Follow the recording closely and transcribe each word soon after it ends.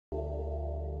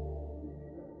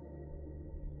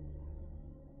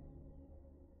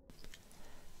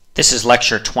This is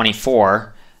Lecture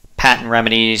 24, Patent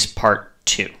Remedies, Part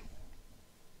 2.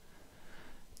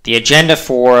 The agenda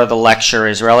for the lecture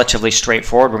is relatively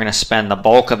straightforward. We're going to spend the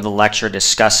bulk of the lecture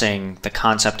discussing the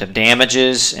concept of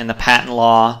damages in the patent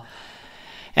law,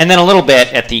 and then a little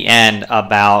bit at the end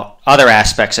about other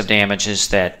aspects of damages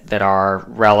that are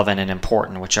relevant and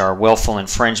important, which are willful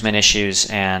infringement issues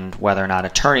and whether or not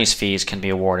attorney's fees can be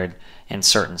awarded in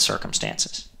certain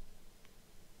circumstances.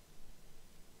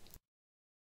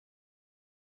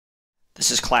 This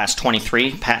is Class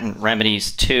 23, Patent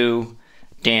Remedies 2,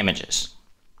 Damages.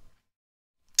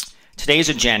 Today's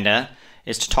agenda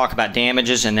is to talk about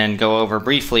damages and then go over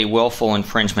briefly willful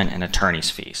infringement and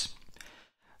attorney's fees.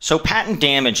 So patent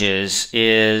damages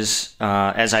is,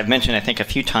 as I've mentioned I think a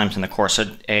few times in the course,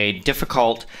 a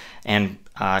difficult and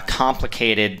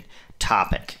complicated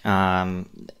topic. And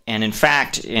in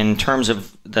fact, in terms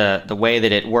of the way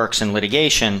that it works in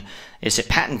litigation, is that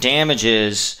patent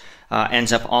damages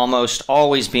ends up almost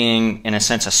always being, in a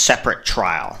sense, a separate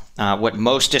trial. What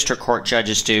most district court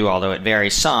judges do, although it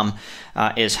varies some,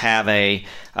 is have a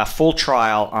full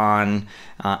trial on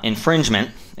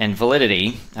infringement and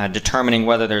validity, determining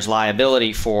whether there's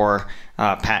liability for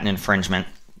patent infringement,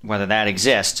 whether that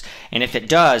exists. And if it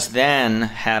does, then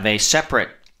have a separate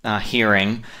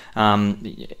hearing,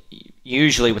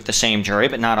 usually with the same jury,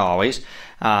 but not always.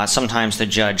 Sometimes the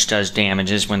judge does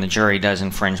damages when the jury does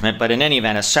infringement, but in any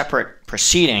event, a separate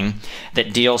proceeding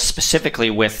that deals specifically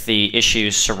with the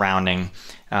issues surrounding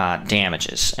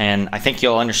damages. And I think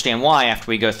you'll understand why after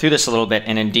we go through this a little bit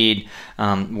and indeed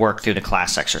work through the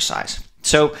class exercise.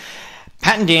 So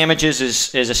patent damages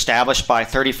is established by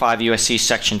 35 U.S.C.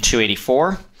 Section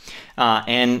 284.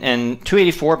 And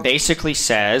 284 basically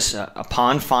says,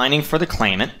 upon finding for the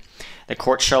claimant, the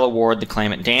court shall award the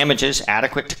claimant damages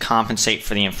adequate to compensate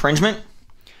for the infringement,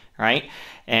 right?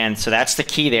 And so that's the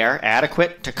key there,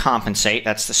 adequate to compensate.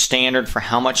 That's the standard for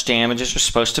how much damages are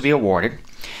supposed to be awarded.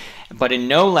 But in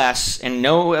no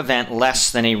event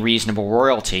less than a reasonable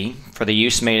royalty for the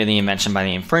use made of the invention by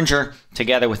the infringer,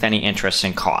 together with any interest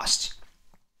and costs.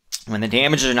 When the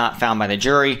damages are not found by the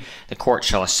jury, the court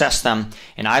shall assess them.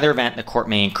 In either event, the court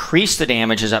may increase the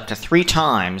damages up to 3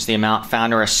 times the amount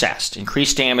found or assessed.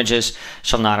 Increased damages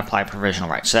shall not apply provisional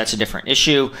rights. So that's a different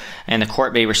issue, and the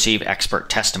court may receive expert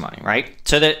testimony, right?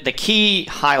 So the key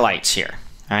highlights here,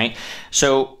 right?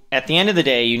 So at the end of the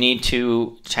day, you need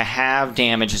to have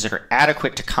damages that are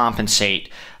adequate to compensate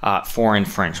for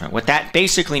infringement. What that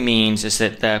basically means is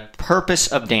that the purpose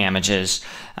of damages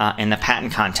in the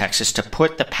patent context is to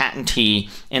put the patentee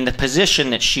in the position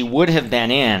that she would have been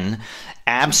in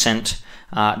absent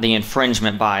the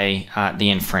infringement by the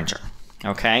infringer.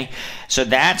 Okay, so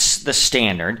that's the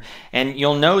standard, and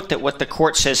you'll note that what the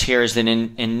court says here is that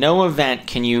in no event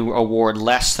can you award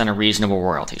less than a reasonable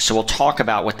royalty. So we'll talk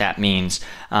about what that means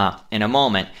in a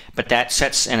moment, but that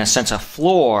sets, in a sense, a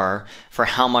floor for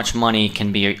how much money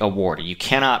can be awarded. You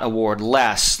cannot award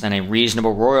less than a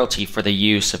reasonable royalty for the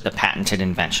use of the patented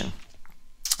invention.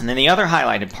 And then the other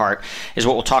highlighted part is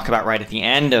what we'll talk about right at the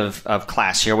end of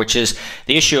class here, which is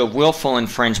the issue of willful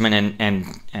infringement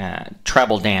and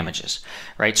treble damages,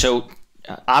 right? So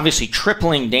obviously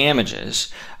tripling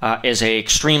damages is an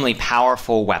extremely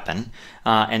powerful weapon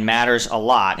and matters a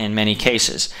lot in many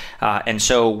cases. And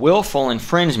so willful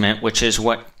infringement, which is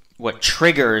what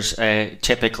triggers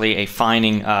typically a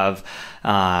finding of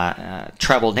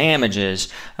treble damages,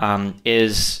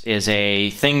 is a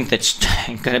thing that's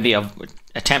going to be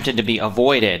attempted to be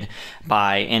avoided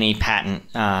by any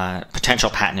potential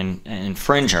patent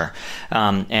infringer.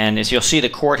 And as you'll see,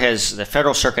 the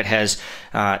Federal Circuit has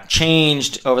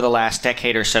changed over the last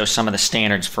decade or so some of the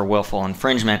standards for willful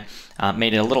infringement,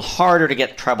 made it a little harder to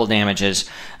get treble damages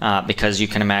because you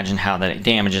can imagine how the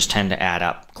damages tend to add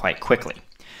up quite quickly.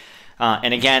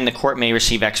 And again, the court may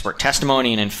receive expert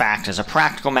testimony, and in fact, as a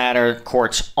practical matter,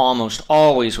 courts almost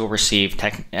always will receive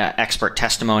expert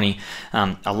testimony.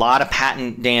 A lot of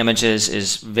patent damages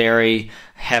is very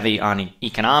heavy on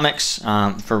economics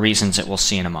for reasons that we'll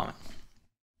see in a moment.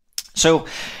 So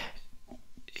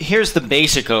here's the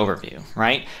basic overview,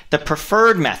 right? The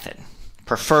preferred method,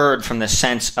 preferred from the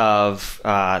sense of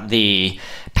the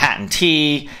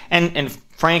patentee, and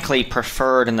frankly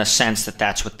preferred in the sense that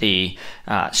that's what the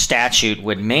statute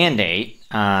would mandate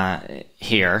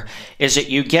here, is that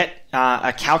you get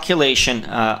a calculation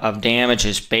of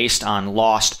damages based on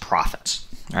lost profits,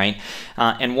 right?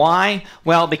 And why?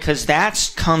 Well, because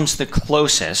that comes the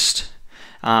closest,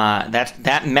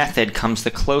 that method comes the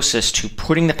closest to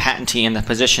putting the patentee in the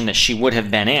position that she would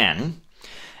have been in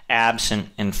absent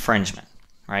infringement.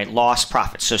 right? Lost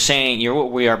profits. So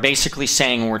what we are basically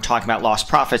saying when we're talking about lost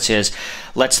profits is,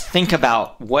 let's think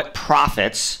about what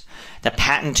profits the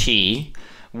patentee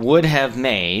would have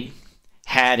made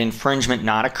had infringement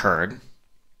not occurred,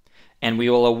 and we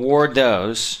will award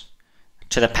those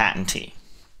to the patentee,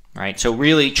 right? So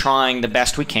really trying the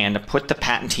best we can to put the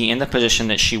patentee in the position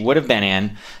that she would have been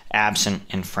in absent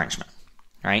infringement,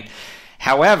 right?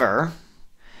 However,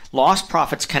 lost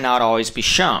profits cannot always be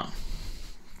shown.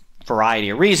 Variety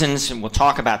of reasons, and we'll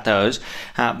talk about those,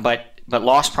 but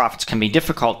lost profits can be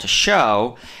difficult to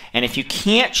show, and if you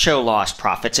can't show lost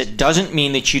profits, it doesn't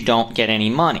mean that you don't get any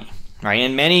money, right?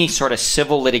 In many sort of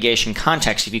civil litigation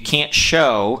contexts, if you can't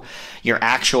show your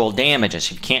actual damages,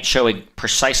 if you can't show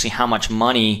precisely how much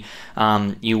money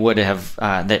you would have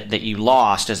that you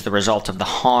lost as the result of the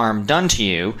harm done to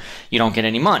you, you don't get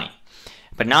any money.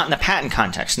 But not in the patent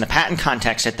context. In the patent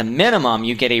context, at the minimum,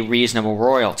 you get a reasonable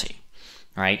royalty,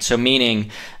 right? So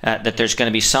meaning that there's going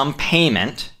to be some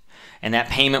payment, and that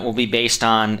payment will be based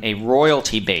on a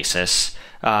royalty basis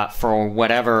for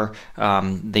whatever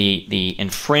the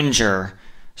infringer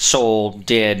sold,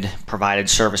 did, provided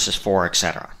services for,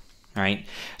 etc. Right?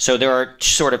 So there are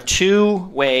sort of two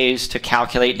ways to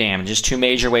calculate damages, two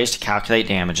major ways to calculate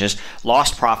damages: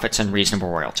 lost profits and reasonable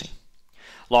royalty.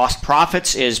 Lost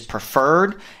profits is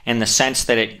preferred in the sense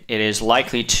that it is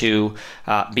likely to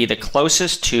be the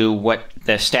closest to what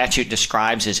the statute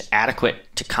describes as adequate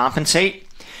to compensate.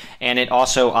 And it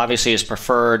also obviously is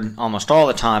preferred almost all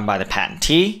the time by the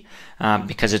patentee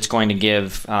because it's going to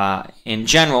give, in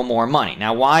general, more money.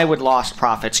 Now, why would lost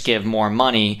profits give more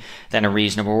money than a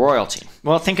reasonable royalty?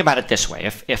 Well, think about it this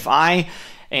way. If I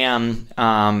am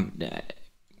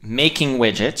making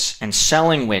widgets and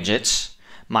selling widgets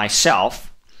myself,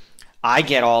 I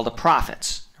get all the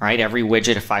profits, right? Every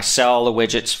widget, if I sell the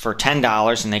widgets for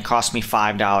 $10 and they cost me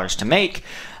 $5 to make,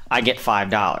 I get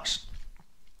 $5.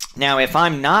 Now, if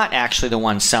I'm not actually the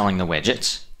one selling the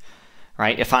widgets,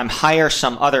 right? If I'm hire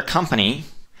some other company,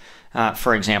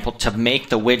 for example, to make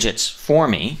the widgets for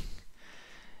me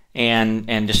and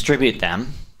distribute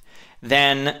them,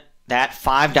 then that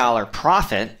 $5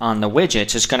 profit on the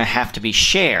widgets is going to have to be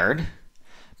shared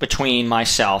between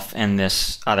myself and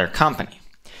this other company.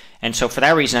 And so for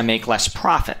that reason, I make less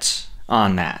profits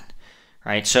on that,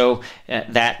 right? So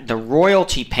that the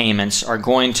royalty payments are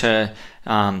going to,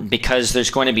 because there's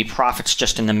going to be profits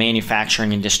just in the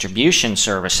manufacturing and distribution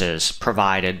services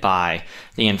provided by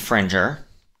the infringer,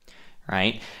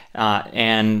 right?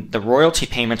 And the royalty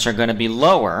payments are going to be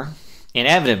lower,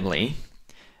 inevitably,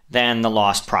 than the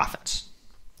lost profits,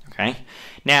 okay?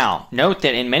 Now, note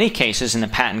that in many cases in the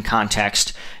patent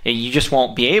context, you just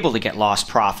won't be able to get lost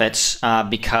profits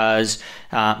because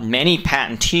many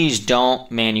patentees don't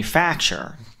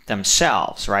manufacture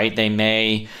themselves, right? They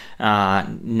may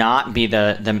not be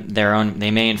their own, they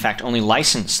may in fact only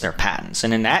license their patents.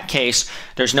 And in that case,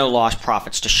 there's no lost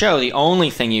profits to show. The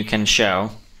only thing you can show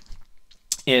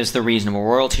is the reasonable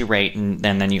royalty rate, and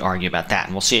then you argue about that.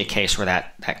 And we'll see a case where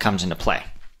that comes into play.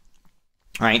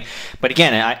 Right? But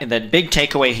again, the big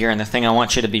takeaway here, and the thing I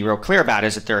want you to be real clear about,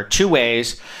 is that there are two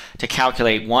ways to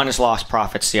calculate. One is lost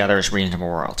profits, the other is reasonable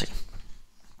royalty.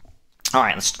 All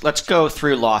right, let's go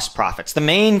through lost profits. The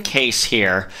main case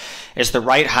here is the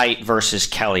Right Height versus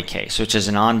Kelly case, which is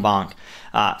an en banc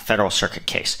Federal Circuit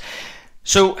case.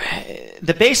 So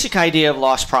the basic idea of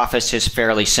lost profits is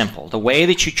fairly simple. The way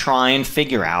that you try and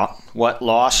figure out what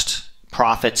lost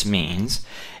profits means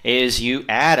is you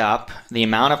add up the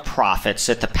amount of profits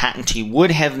that the patentee would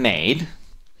have made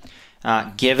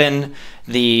given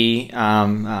the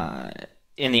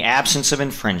in the absence of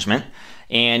infringement,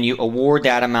 and you award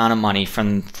that amount of money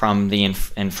from the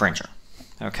infringer.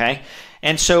 Okay,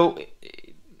 and so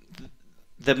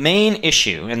the main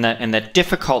issue and the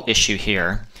difficult issue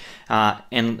here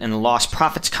in the lost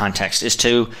profits context is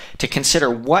to consider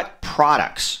what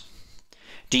products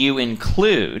do you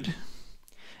include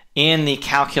in the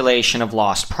calculation of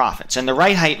lost profits. And the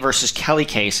Right Height versus Kelly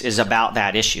case is about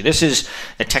that issue. This is,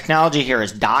 the technology here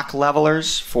is dock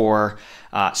levelers for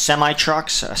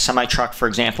semi-trucks. A semi-truck, for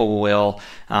example, will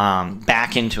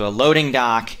back into a loading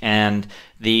dock, and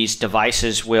these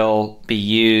devices will be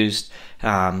used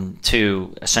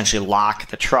to essentially lock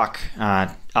the truck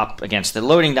up against the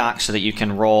loading dock so that you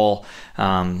can roll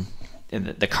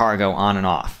the cargo on and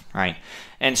off, right?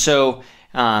 And so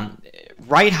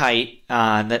Right Height,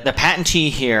 the patentee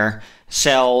here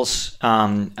sells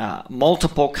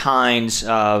multiple kinds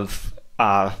of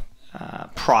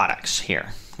products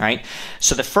here, right?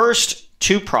 So the first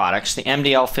two products, the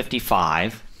MDL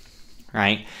 55,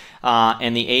 right,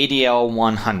 and the ADL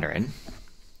 100,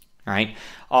 right,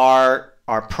 are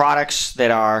are products that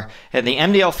are, the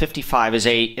MDL55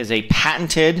 is a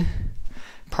patented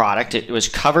product. It was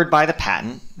covered by the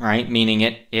patent, right? Meaning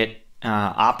it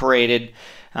operated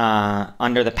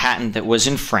under the patent that was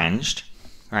infringed,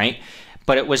 right?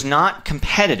 But it was not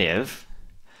competitive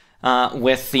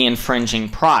with the infringing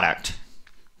product,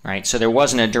 right? So there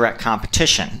wasn't a direct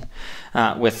competition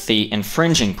with the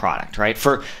infringing product, right?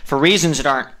 For reasons that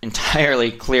aren't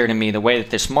entirely clear to me, the way that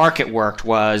this market worked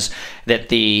was that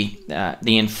the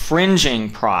infringing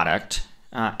product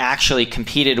actually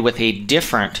competed with a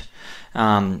different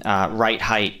right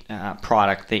height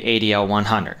product, the ADL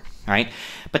 100, right?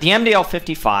 But the MDL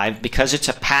 55, because it's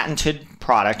a patented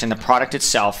product and the product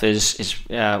itself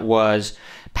was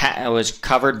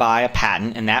covered by a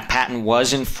patent, and that patent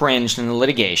was infringed in the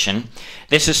litigation,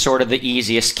 this is sort of the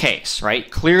easiest case,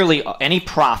 right? Clearly, any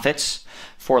profits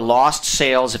for lost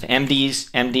sales of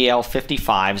MDL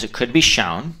 55s, it could be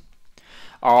shown,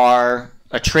 are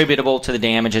attributable to the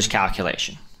damages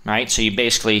calculation, right? So you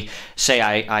basically say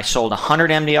I sold 100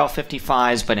 MDL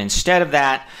 55s, but instead of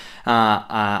that,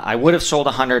 I would have sold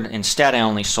 100. Instead, I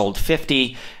only sold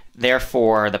 50.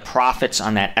 Therefore, the profits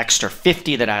on that extra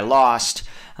 50 that I lost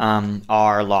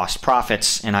are lost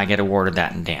profits, and I get awarded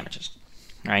that in damages,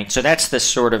 right? So that's the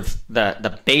sort of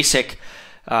the basic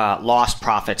lost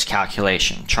profits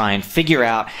calculation. Try and figure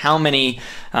out how many,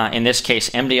 in this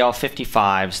case, MDL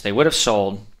 55s they would have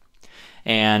sold,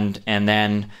 and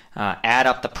then add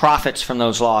up the profits from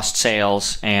those lost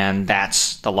sales, and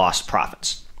that's the lost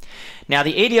profits. Now,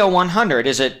 the ADL 100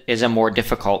 is a more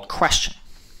difficult question,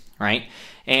 right?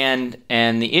 And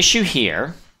the issue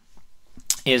here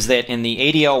is that in the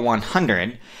ADL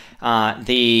 100,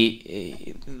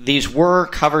 these were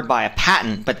covered by a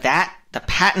patent, but the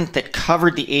patent that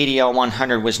covered the ADL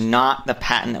 100 was not the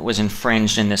patent that was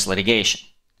infringed in this litigation,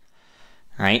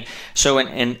 right? So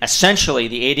essentially,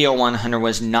 the ADL 100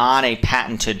 was not a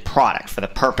patented product for the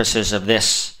purposes of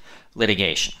this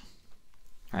litigation,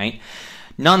 right?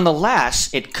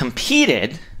 Nonetheless,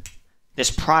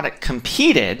 this product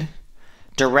competed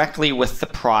directly with the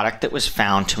product that was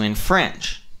found to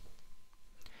infringe,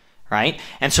 right?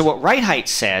 And so what right height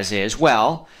says is,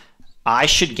 well, I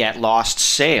should get lost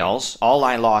sales, all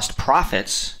my lost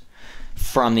profits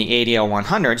from the ADL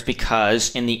 100s,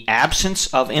 because in the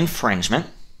absence of infringement,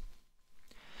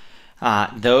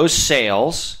 those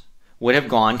sales would have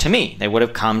gone to me. They would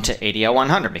have come to ADL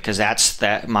 100 because that's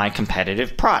my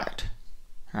competitive product,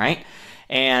 right?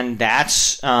 And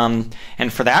that's and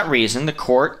for that reason, the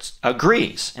court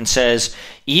agrees and says,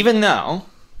 even though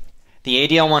the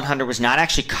ADL 100 was not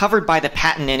actually covered by the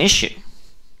patent in issue,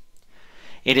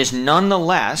 it is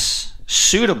nonetheless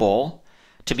suitable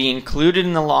to be included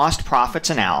in the lost profits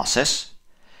analysis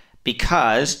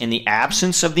because in the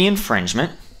absence of the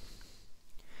infringement,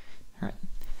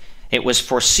 it was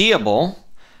foreseeable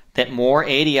that more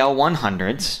ADL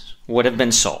 100s would have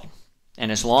been sold.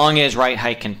 And as long as right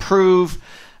height can prove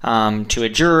to a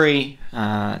jury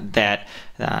that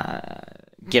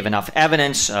give enough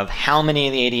evidence of how many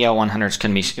of the ADL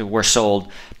 100s were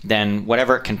sold, then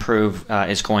whatever it can prove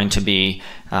is going to be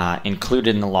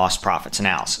included in the lost profits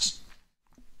analysis.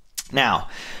 Now,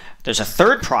 there's a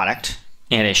third product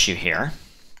at issue here,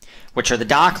 which are the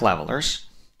dock levelers,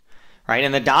 right?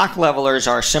 And the dock levelers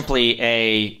are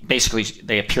simply basically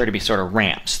they appear to be sort of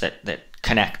ramps that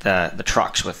connect the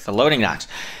trucks with the loading docks.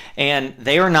 And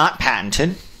they are not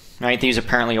patented, right? These are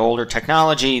apparently older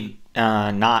technology,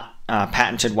 not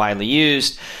patented, widely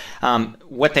used.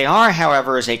 What they are,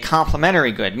 however, is a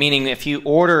complementary good, meaning if you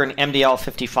order an MDL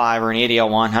 55 or an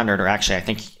ADL 100, or actually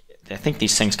I think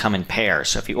these things come in pairs.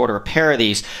 So if you order a pair of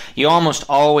these, you almost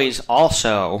always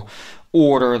also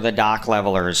order the dock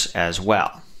levelers as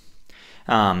well.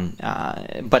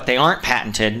 But they aren't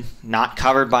patented, not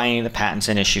covered by any of the patents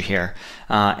in issue here,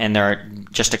 and they're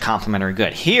just a complementary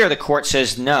good. Here, the court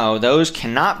says, no, those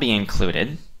cannot be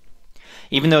included,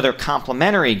 even though they're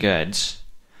complementary goods,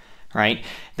 right?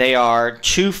 They are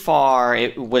too far,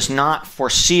 it was not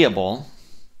foreseeable,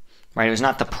 right? It was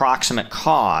not the proximate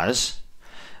cause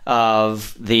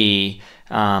of the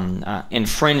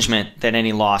infringement that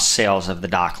any lost sales of the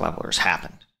dock levelers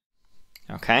happened,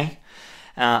 okay?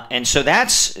 And so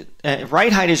that's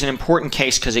right height is an important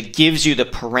case because it gives you the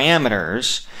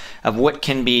parameters of what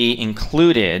can be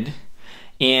included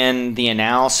in the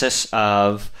analysis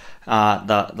of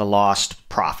the lost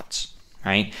profits,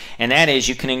 right? And that is,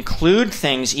 you can include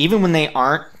things even when they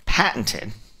aren't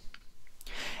patented,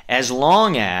 as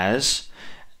long as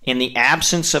in the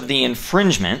absence of the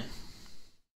infringement,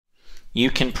 you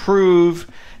can prove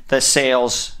the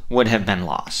sales would have been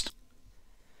lost.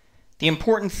 The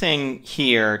important thing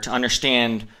here to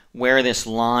understand where this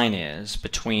line is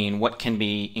between what can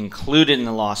be included in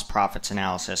the lost profits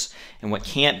analysis and what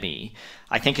can't be,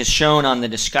 I think is shown on the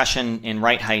discussion in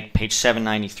Right Height, page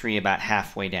 793, about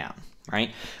halfway down.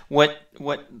 Right? What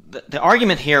the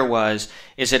argument here was,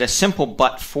 is it a simple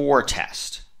but-for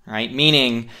test? Right?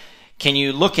 Meaning, can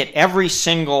you look at every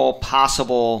single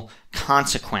possible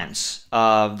consequence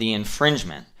of the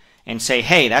infringement and say,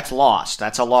 hey, that's lost.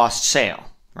 That's a lost sale.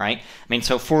 Right? I mean,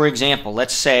 so for example,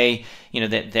 let's say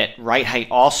that Right Height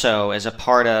also, as a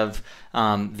part of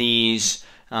these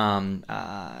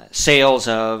sales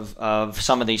of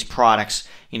some of these products,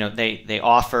 they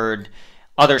offered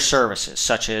other services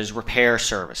such as repair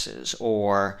services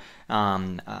or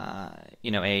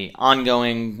a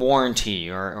ongoing warranty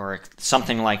or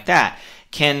something like that.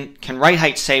 Can Right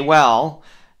Height say, well,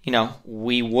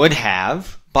 we would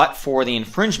have, but for the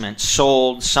infringement,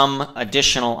 sold some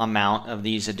additional amount of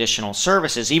these additional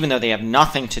services, even though they have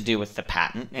nothing to do with the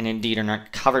patent and indeed are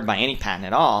not covered by any patent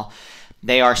at all.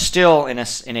 They are still in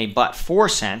a but-for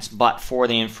sense, but for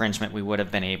the infringement, we would have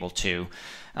been able to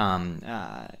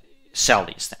sell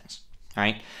these things,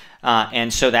 right?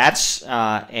 And so that's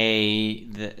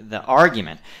the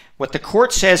argument. What the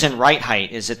court says in Right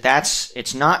Height is that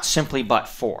it's not simply but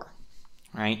for.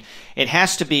 Right? It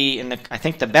has to be, I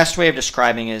think the best way of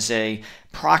describing it is a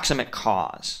proximate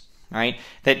cause, right?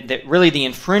 That really the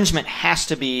infringement has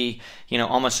to be,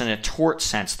 almost in a tort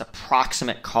sense, the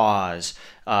proximate cause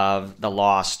of the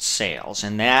lost sales.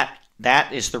 And that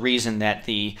is the reason that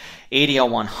the ADL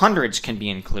 100s can be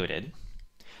included,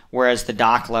 whereas the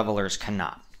dock levelers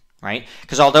cannot, right?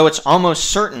 Because although it's almost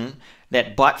certain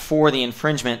that but for the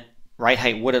infringement, Right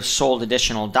Height would have sold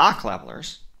additional dock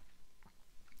levelers,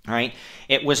 right?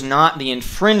 It was not the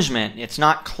infringement. It's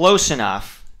not close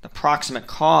enough. The proximate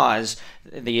cause,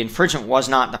 the infringement was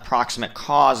not the proximate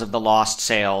cause of the lost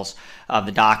sales of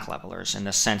the dock levelers in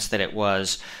the sense that it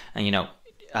was,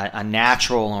 a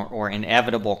natural or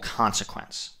inevitable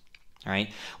consequence,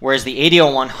 right? Whereas the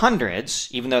ADL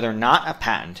 100s, even though they're not a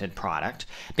patented product,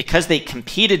 because they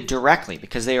competed directly,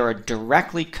 because they are a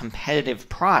directly competitive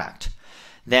product,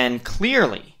 then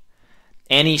clearly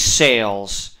any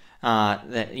sales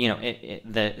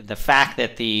the fact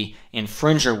that the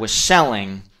infringer was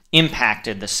selling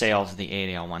impacted the sales of the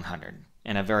ADL 100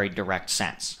 in a very direct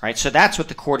sense, right? So that's what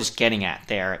the court is getting at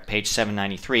there at page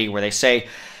 793, where they say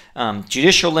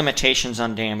judicial limitations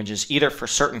on damages, either for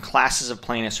certain classes of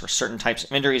plaintiffs or certain types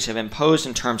of injuries, have imposed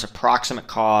in terms of proximate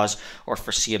cause or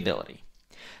foreseeability.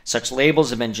 Such labels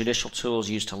have been judicial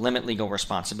tools used to limit legal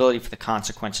responsibility for the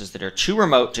consequences that are too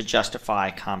remote to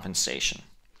justify compensation.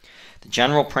 The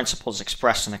general principles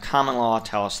expressed in the common law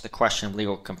tell us the question of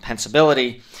legal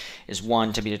compensability is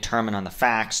one to be determined on the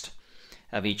facts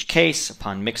of each case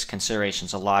upon mixed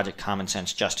considerations of logic, common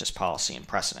sense, justice, policy, and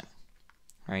precedent.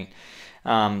 Right?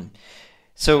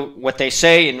 So what they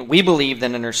say, and we believe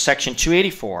that under Section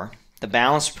 284, the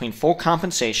balance between full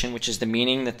compensation, which is the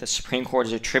meaning that the Supreme Court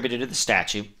has attributed to the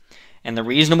statute, and the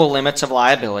reasonable limits of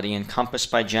liability encompassed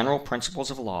by general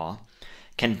principles of law,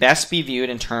 can best be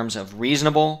viewed in terms of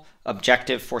reasonable,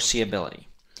 objective foreseeability.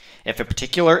 If a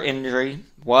particular injury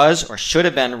was or should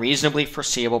have been reasonably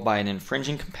foreseeable by an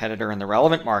infringing competitor in the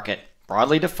relevant market,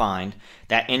 broadly defined,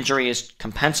 that injury is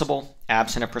compensable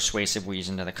absent a persuasive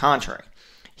reason to the contrary.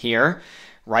 Here,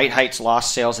 Right Height's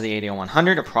lost sales of the ADL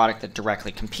 100, a product that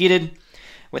directly competed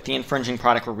with the infringing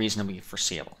product, were reasonably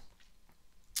foreseeable.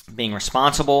 Being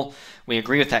responsible, we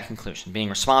agree with that conclusion. Being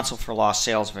responsible for lost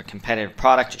sales of a competitive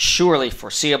product is surely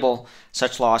foreseeable.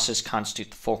 Such losses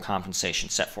constitute the full compensation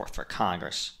set forth for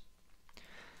Congress.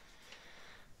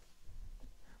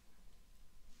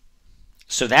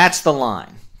 So that's the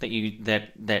line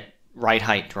that Right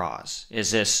Height draws,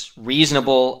 is this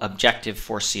reasonable, objective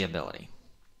foreseeability.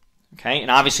 Okay,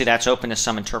 and obviously that's open to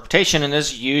some interpretation, and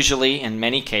there's usually, in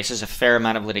many cases, a fair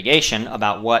amount of litigation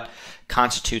about what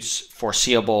constitutes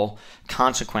foreseeable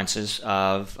consequences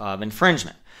of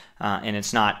infringement. And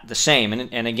it's not the same.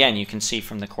 And again, you can see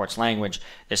from the court's language,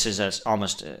 this is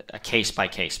almost a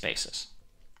case-by-case basis.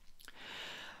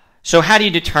 So how do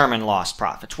you determine lost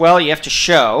profits? Well, you have to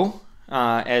show,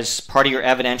 as part of your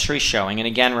evidentiary showing, and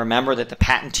again, remember that the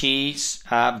patentee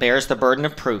bears the burden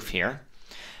of proof here.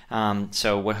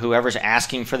 So whoever's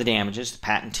asking for the damages, the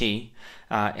patentee,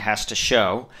 has to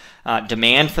show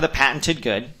demand for the patented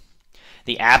good,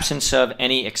 the absence of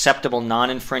any acceptable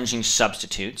non-infringing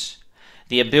substitutes,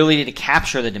 the ability to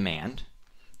capture the demand.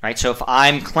 Right? So if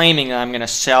I'm claiming that I'm going to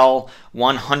sell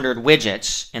 100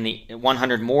 widgets and the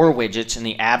 100 more widgets in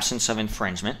the absence of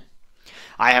infringement,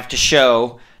 I have to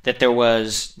show that there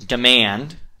was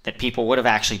demand, that people would have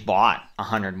actually bought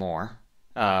 100 more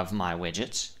of my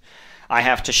widgets. I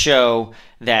have to show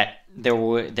that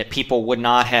that people would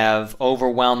not have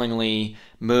overwhelmingly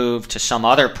moved to some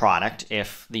other product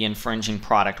if the infringing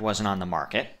product wasn't on the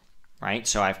market, right?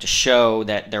 So I have to show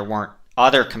that there weren't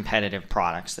other competitive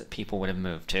products that people would have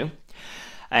moved to.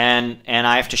 And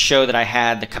I have to show that I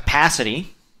had the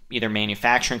capacity, either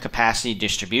manufacturing capacity,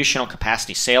 distributional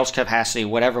capacity, sales capacity,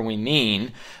 whatever we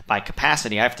mean by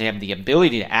capacity. I have to have the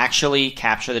ability to actually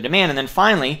capture the demand. And then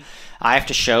finally, I have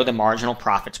to show the marginal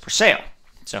profits per sale.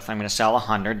 So if I'm going to sell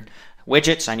 100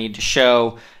 widgets, I need to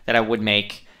show that I would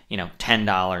make, $10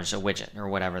 a widget or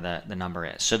whatever the number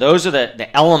is. So those are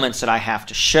the elements that I have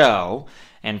to show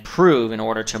and prove in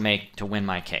order to win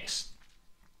my case.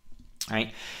 All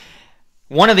right.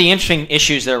 One of the interesting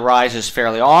issues that arises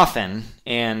fairly often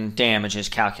in damages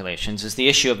calculations is the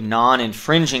issue of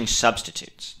non-infringing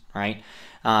substitutes, right?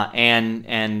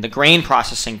 And the grain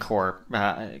processing court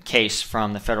case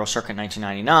from the Federal Circuit in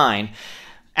 1999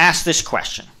 asked this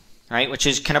question, right? Which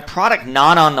is, can a product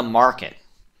not on the market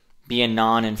be a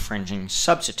non-infringing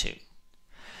substitute?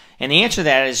 And the answer to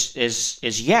that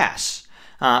is yes,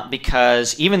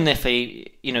 because even if the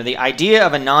idea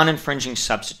of a non-infringing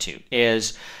substitute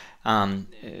is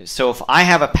so if I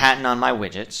have a patent on my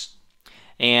widgets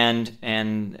and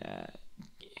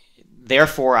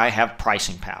therefore I have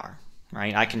pricing power,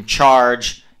 right? I can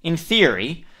charge, in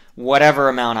theory, whatever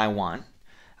amount I want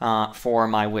for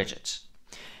my widgets.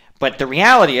 But the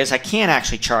reality is I can't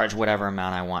actually charge whatever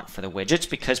amount I want for the widgets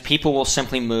because people will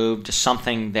simply move to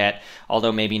something that,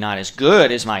 although maybe not as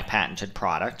good as my patented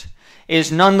product,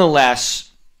 is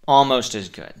nonetheless almost as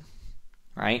good,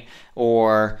 right?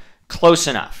 Or close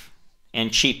enough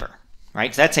and cheaper,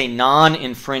 right? That's a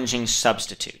non-infringing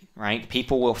substitute, right?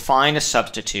 People will find a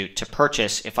substitute to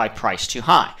purchase if I price too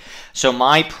high. So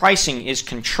my pricing is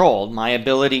controlled. My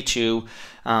ability to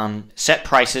set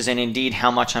prices and indeed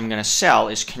how much I'm going to sell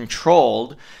is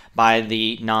controlled by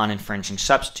the non-infringing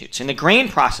substitutes. In the grain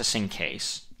processing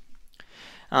case,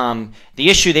 the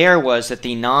issue there was that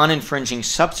the non-infringing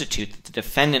substitute that the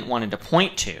defendant wanted to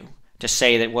point to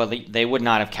say that, well, they would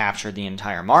not have captured the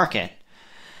entire market,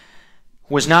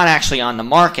 was not actually on the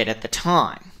market at the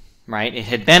time, right? It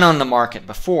had been on the market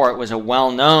before. It was a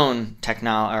well-known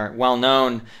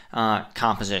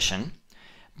composition,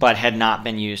 but had not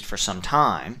been used for some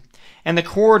time. And the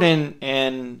court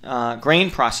in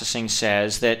grain processing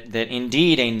says that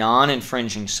indeed a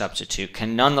non-infringing substitute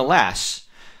can nonetheless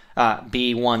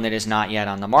be one that is not yet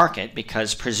on the market,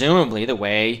 because presumably the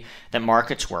way that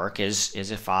markets work is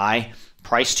if I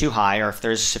price too high, or if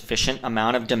there's sufficient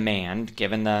amount of demand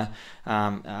given the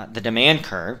demand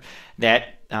curve,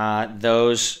 that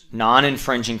those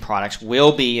non-infringing products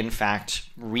will be in fact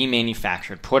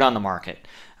remanufactured, put on the market,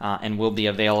 and will be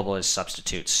available as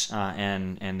substitutes,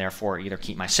 and therefore either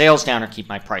keep my sales down or keep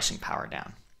my pricing power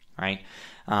down, right?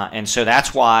 And so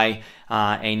that's why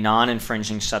a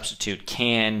non-infringing substitute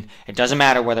it doesn't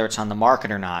matter whether it's on the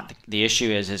market or not. The issue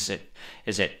is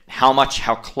it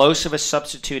how close of a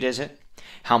substitute is it?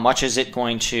 How much is it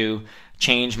going to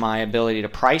change my ability to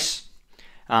price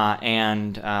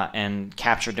and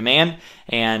capture demand,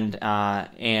 and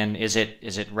is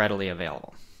it readily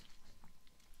available?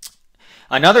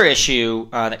 Another issue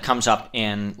that comes up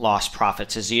in lost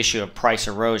profits is the issue of price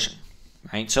erosion,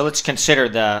 right? So let's consider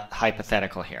the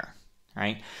hypothetical here,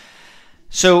 right?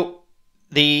 So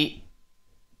the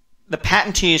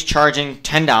patentee is charging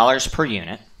 $10 per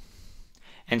unit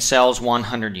and sells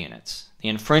 100 units. The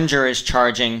infringer is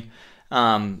charging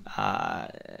 $10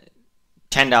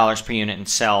 per unit and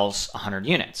sells 100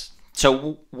 units.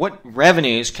 So what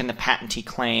revenues can the patentee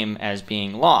claim as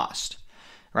being lost,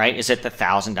 right? Is it the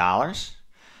 $1,000?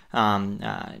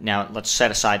 Now let's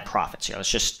set aside profits here. Let's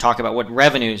just talk about what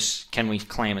revenues can we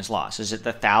claim as loss. Is it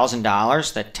the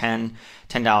 $1,000, that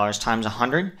 $10 times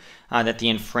 100 that the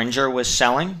infringer was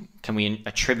selling? Can we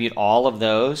attribute all of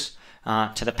those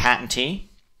to the patentee,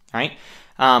 right?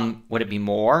 Would it be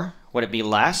more? Would it be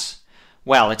less?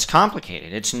 Well, it's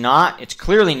complicated. It's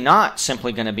clearly not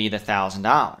simply going to be the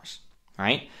 $1,000,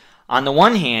 right? On the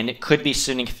one hand, it could be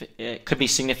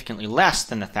significantly less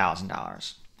than the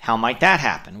 $1,000. How might that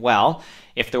happen? Well,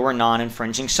 if there were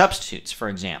non-infringing substitutes, for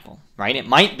example, right? It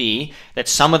might be that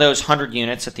some of those 100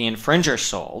 units that the infringer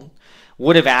sold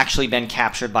would have actually been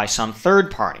captured by some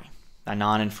third party, a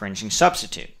non-infringing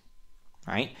substitute,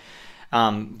 right?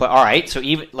 But all right, so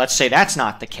even let's say that's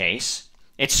not the case.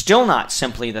 It's still not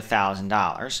simply the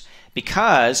 $1,000,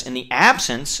 because in the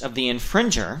absence of the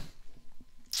infringer,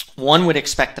 one would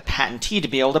expect the patentee to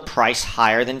be able to price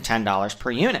higher than $10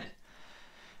 per unit,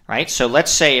 right? So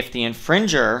let's say if the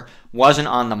infringer wasn't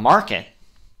on the market,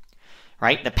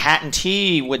 right, the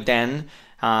patentee would then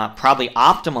probably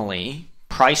optimally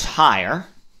priced higher,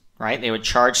 right? They would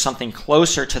charge something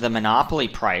closer to the monopoly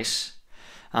price.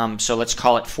 So let's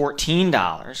call it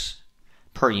 $14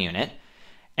 per unit.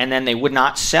 And then they would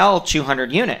not sell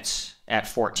 200 units at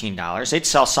 $14. They'd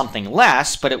sell something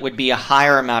less, but it would be a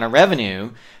higher amount of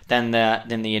revenue than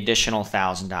the additional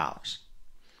 $1,000,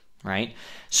 right?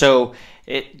 So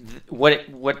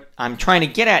what I'm trying to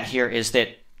get at here is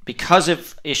that because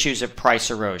of issues of price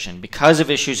erosion, because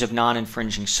of issues of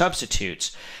non-infringing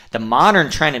substitutes, the modern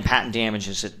trend in patent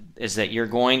damages is that you're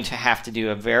going to have to do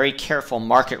a very careful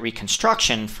market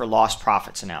reconstruction for lost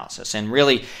profits analysis. And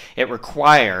really, it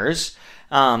requires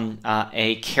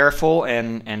a careful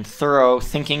and thorough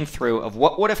thinking through of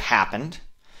what would have happened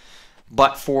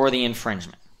but for the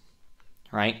infringement,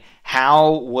 right?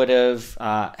 How would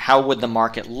the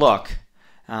market look?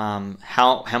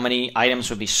 How many items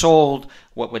would be sold?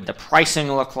 What would the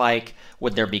pricing look like?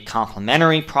 Would there be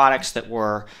complementary products that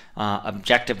were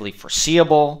objectively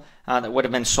foreseeable that would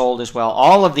have been sold as well?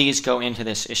 All of these go into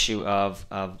this issue of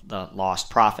the lost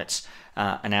profits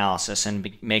analysis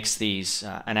and makes these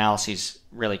analyses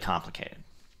really complicated.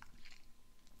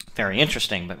 Very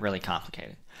interesting, but really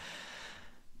complicated.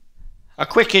 A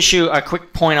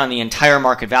quick point on the entire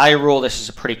market value rule. This is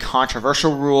a pretty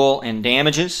controversial rule in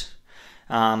damages.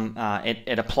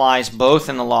 It applies both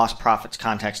in the lost profits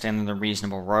context and in the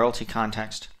reasonable royalty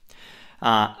context.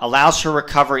 Allows for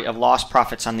recovery of lost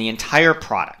profits on the entire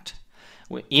product,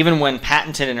 even when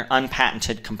patented and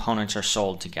unpatented components are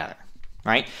sold together,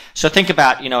 right? So think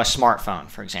about, a smartphone,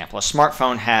 for example. A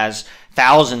smartphone has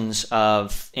thousands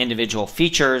of individual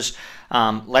features.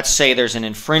 Let's say there's an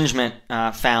infringement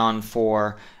found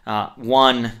for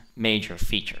one major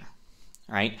feature,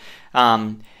 right?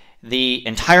 The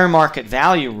entire market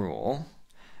value rule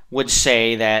would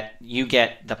say that you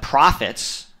get the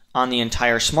profits on the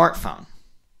entire smartphone,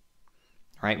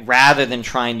 right? Rather than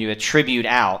trying to attribute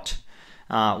out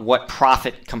what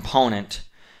profit component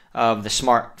of the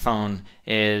smartphone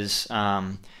is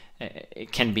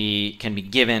can be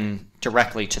given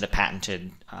directly to the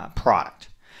patented product.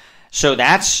 So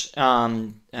that's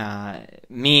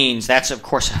means that's of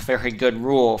course a very good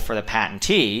rule for the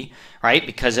patentee, right?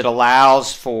 Because it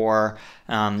allows for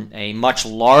a much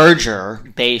larger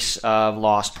base of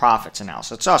lost profits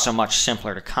analysis. It's also much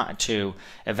simpler to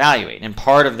evaluate. And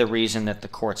part of the reason that the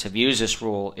courts have used this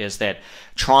rule is that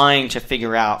trying to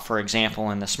figure out, for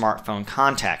example, in the smartphone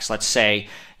context, let's say,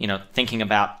 thinking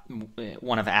about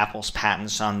one of Apple's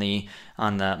patents on the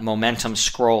momentum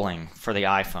scrolling for the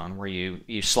iPhone, where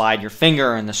you slide your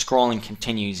finger and the scrolling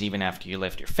continues even after you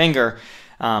lift your finger,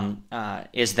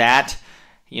 is that,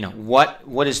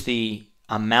 what is the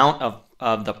amount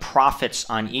of the profits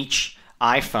on each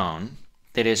iPhone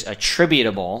that is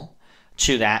attributable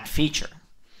to that feature?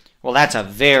 Well, that's a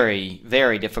very,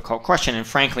 very difficult question, and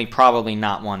frankly, probably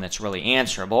not one that's really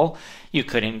answerable. You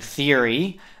could, in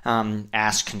theory,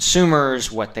 ask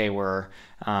consumers what they were,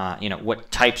 what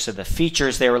types of the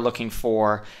features they were looking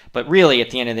for, but really,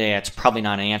 at the end of the day, it's probably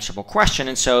not an answerable question,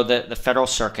 and so the Federal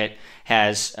Circuit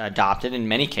has adopted, in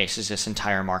many cases, this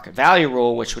entire market value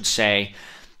rule, which would say,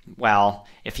 well,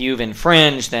 if you've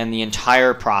infringed, then the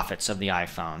entire profits of the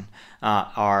iPhone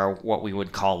are what we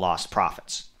would call lost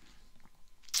profits.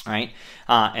 Right?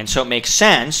 And so it makes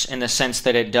sense in the sense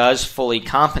that it does fully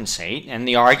compensate. And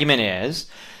the argument is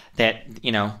that,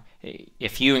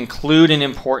 if you include an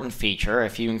important feature,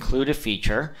 if you include a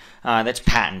feature that's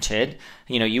patented,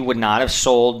 you would not have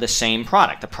sold the same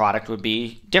product. The product would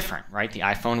be different, right? The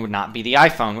iPhone would not be the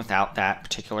iPhone without that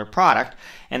particular product.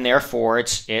 And therefore,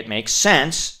 it makes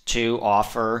sense to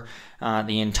offer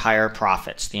the entire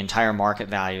profits, the entire market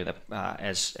value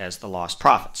as the lost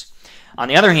profits. On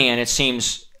the other hand, it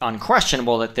seems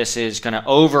unquestionable that this is going to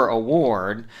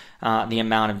over-award the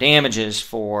amount of damages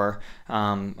for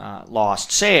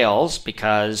lost sales,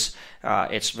 because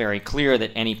it's very clear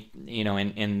that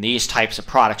in these types of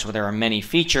products where there are many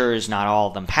features, not all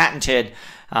of them patented,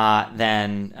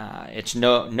 then it's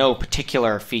no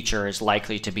particular feature is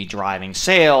likely to be driving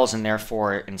sales, and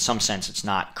therefore, in some sense, it's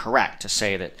not correct to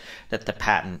say that the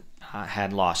patent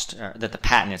had lost, that the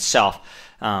patent itself,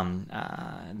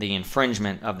 the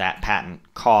infringement of that patent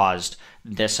caused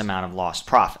this amount of lost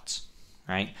profits,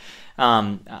 right?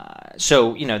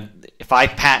 So, if I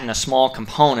patent a small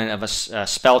component of a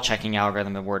spell checking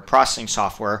algorithm of word processing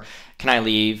software, can I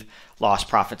leave lost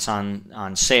profits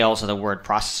on sales of the word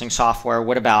processing software?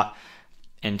 What about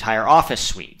entire Office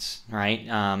suites, right?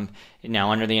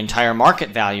 Now, under the entire market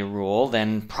value rule,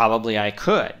 then probably I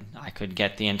could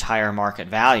get the entire market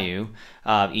value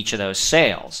of each of those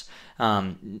sales.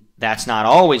 That's not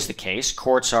always the case.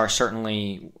 Courts are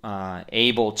certainly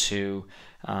able to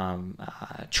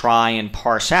try and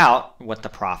parse out what the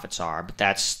profits are, but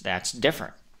that's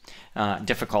different.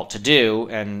 Difficult to do,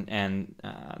 and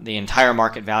the entire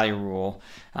market value rule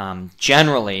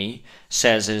generally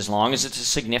says that as long as it's a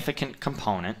significant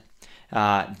component,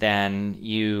 then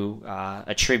you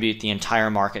attribute the entire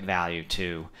market value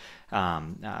to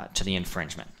the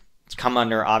infringement. It's come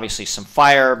under obviously some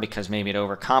fire because maybe it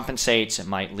overcompensates. It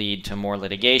might lead to more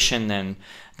litigation than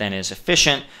is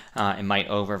efficient. It might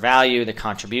overvalue the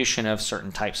contribution of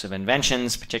certain types of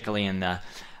inventions, particularly in the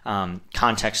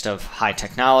context of high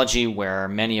technology, where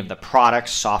many of the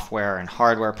products, software and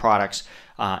hardware products,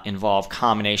 involve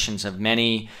combinations of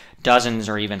many dozens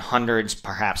or even hundreds,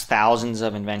 perhaps thousands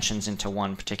of inventions into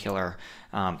one particular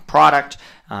product,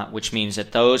 which means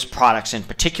that those products in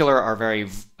particular are very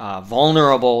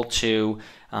vulnerable to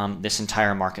this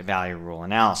entire market value rule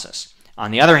analysis. On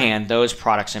the other hand, those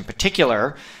products in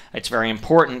particular, it's very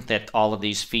important that all of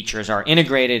these features are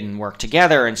integrated and work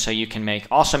together, and so you can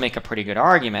also make a pretty good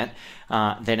argument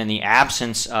that in the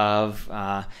absence of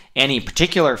any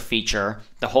particular feature,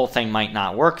 the whole thing might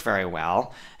not work very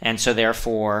well, and so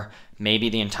therefore maybe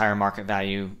the entire market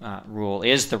value rule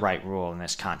is the right rule in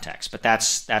this context. But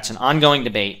that's an ongoing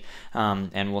debate,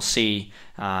 and we'll see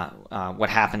what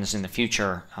happens in the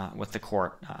future with the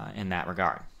court in that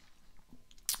regard.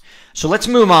 So let's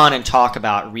move on and talk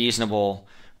about reasonable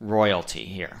royalty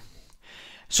here.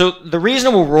 So the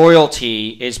reasonable royalty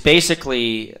is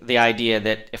basically the idea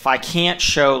that if I can't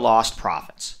show lost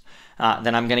profits,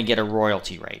 then I'm going to get a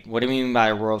royalty rate. What do we mean by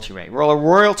a royalty rate? Well, a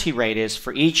royalty rate is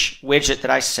for each widget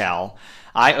that I sell,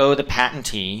 I owe the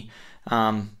patentee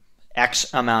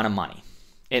X amount of money.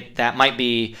 That might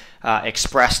be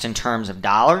expressed in terms of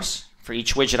dollars. For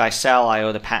each widget I sell, I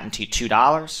owe the patentee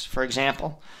 $2, for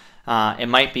example. It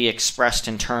might be expressed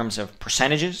in terms of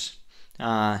percentages,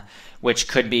 which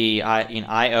could be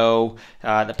I owe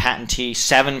the patentee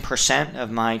 7%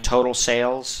 of my total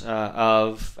sales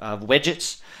of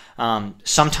widgets.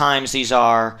 Sometimes these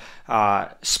are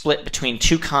split between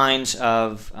two kinds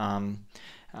of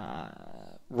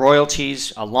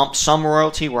royalties: a lump sum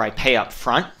royalty where I pay up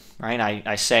front, right?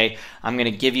 I say I'm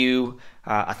going to give you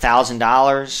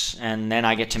 $1,000, and then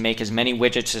I get to make as many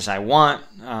widgets as I want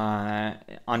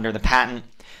under the patent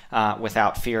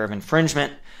without fear of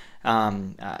infringement,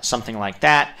 something like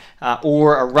that,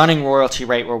 or a running royalty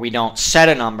rate where we don't set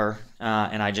a number,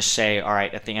 and I just say, all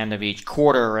right, at the end of each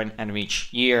quarter and end of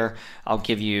each year, I'll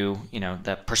give you,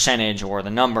 the percentage or the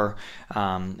number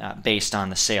based on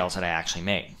the sales that I actually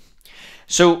made.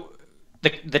 So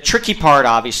the tricky part,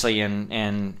 obviously,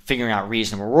 in figuring out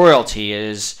reasonable royalty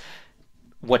is,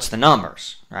 what's the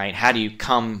numbers, right? How do you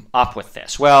come up with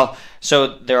this? Well, so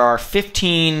there are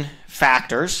 15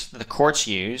 factors that the courts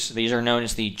use. These are known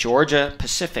as the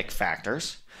Georgia-Pacific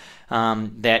factors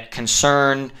that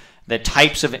concern the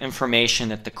types of information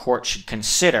that the court should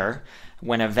consider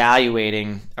when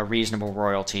evaluating a reasonable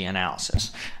royalty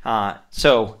analysis.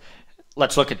 So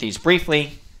let's look at these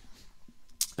briefly.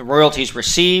 The royalties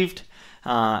received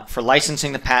for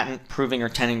licensing the patent, proving or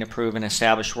tending to prove an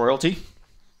established royalty.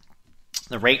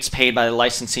 The rates paid by the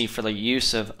licensee for the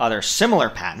use of other similar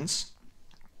patents.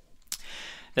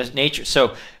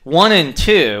 So 1 and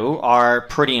 2 are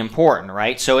pretty important,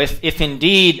 right? So if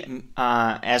indeed,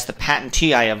 as the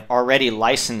patentee, I have already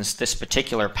licensed this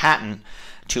particular patent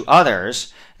to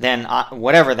others, then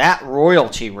whatever that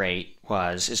royalty rate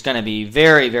was is going to be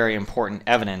very, very important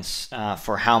evidence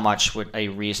for how much would a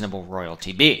reasonable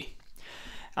royalty be.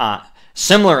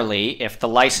 Similarly, if the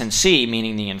licensee,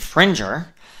 meaning the infringer,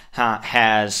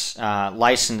 has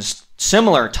licensed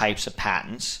similar types of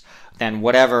patents, then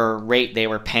whatever rate they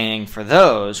were paying for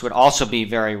those would also be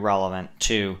very relevant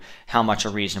to how much a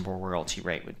reasonable royalty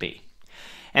rate would be.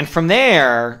 And from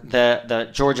there, the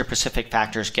Georgia-Pacific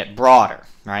factors get broader,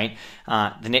 right?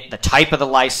 The type of the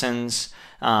license,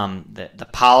 the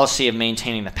policy of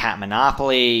maintaining the patent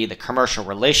monopoly, the commercial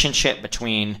relationship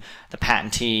between the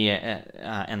patentee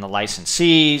and the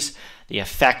licensees, the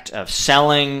effect of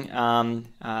selling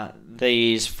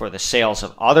these for the sales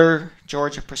of other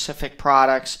Georgia-Pacific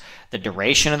products, the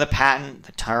duration of the patent,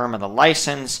 the term of the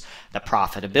license, the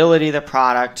profitability of the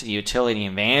product, the utility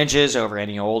advantages over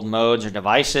any old modes or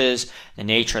devices, the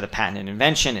nature of the patented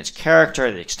invention, its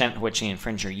character, the extent to which the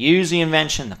infringer used the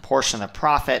invention, the portion of the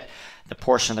profit, the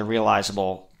portion of the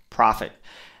realizable profit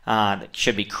that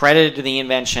should be credited to the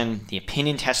invention, the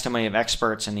opinion testimony of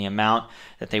experts, and the amount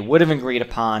that they would have agreed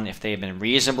upon if they had been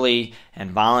reasonably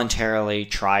and voluntarily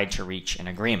tried to reach an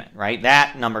agreement, right?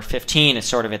 That number 15 is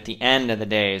sort of at the end of the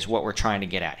day is what we're trying to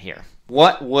get at here.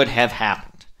 What would have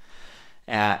happened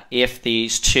if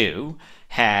these two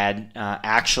had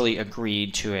actually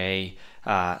agreed to a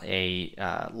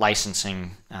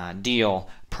licensing deal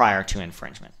prior to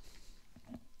infringement.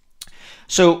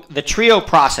 So the Trio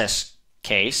process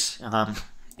case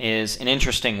is an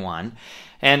interesting one,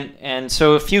 and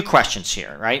so a few questions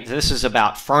here, right? This is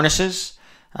about furnaces,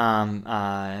 and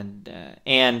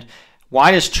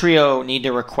why does Trio need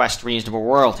to request reasonable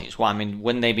royalties? Well, I mean,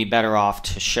 wouldn't they be better off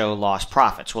to show lost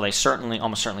profits? Well, they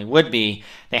almost certainly would be.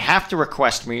 They have to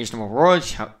request reasonable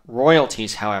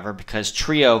royalties, however, because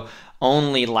Trio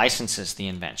only licenses the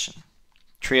invention.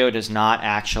 Trio does not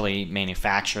actually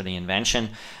manufacture the invention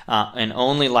and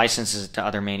only licenses it to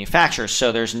other manufacturers,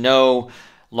 so there's no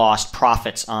lost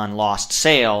profits on lost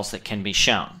sales that can be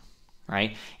shown,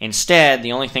 right? Instead,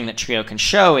 the only thing that Trio can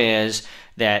show is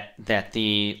that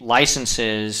the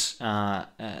licenses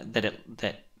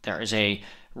that there is a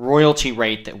royalty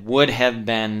rate that would have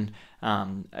been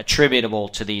attributable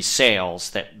to these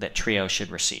sales that Trio should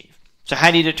receive. So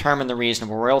how do you determine the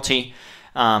reasonable royalty?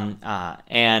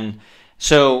 And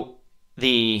so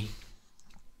the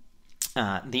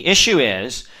issue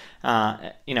is,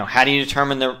 how do you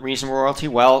determine the reasonable royalty?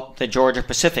 Well, the Georgia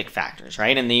Pacific factors,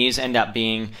 right? And these end up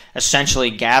being essentially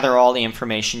gather all the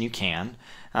information you can,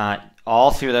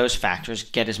 all through those factors,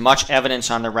 get as much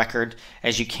evidence on the record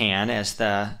as you can as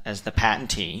the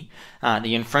patentee.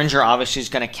 The infringer obviously is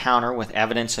going to counter with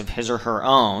evidence of his or her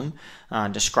own,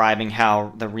 describing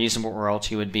how the reasonable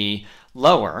royalty would be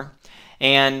lower,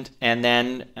 and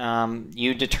then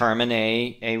you determine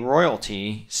a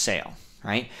royalty sale,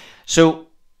 right? So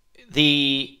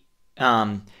the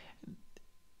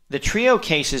Trio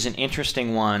case is an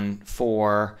interesting one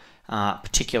for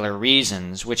particular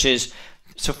reasons, which is,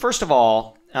 so first of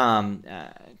all,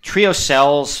 Trio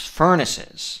sells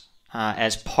furnaces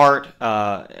as part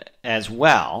as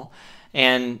well,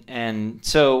 and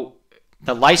so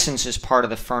the license is part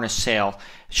of the furnace sale.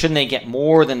 Shouldn't they get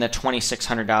more than the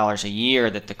 $2,600 a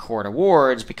year that the court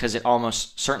awards, because it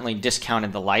almost certainly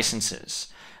discounted the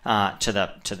licenses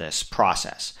to this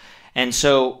process? And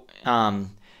so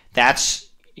that's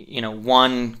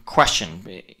one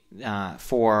question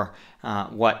for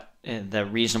what the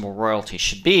reasonable royalty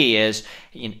should be is,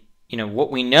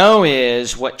 what we know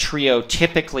is what Trio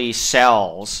typically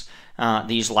sells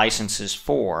these licenses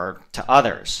for to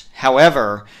others.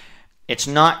 However, it's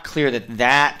not clear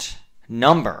that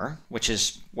number, which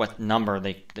is what number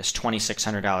this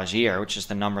 $2,600 a year, which is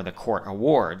the number the court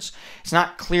awards, it's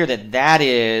not clear that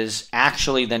is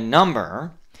actually the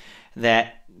number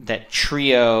that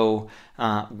Trio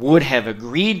would have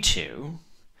agreed to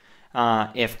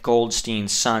if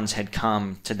Goldstein's sons had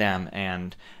come to them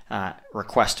and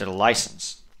requested a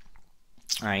license,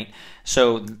 right?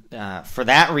 So for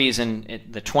that reason,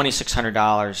 the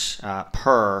 $2,600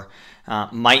 per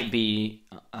might be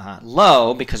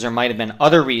low, because there might have been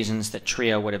other reasons that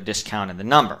Trio would have discounted the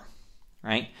number,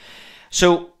 right?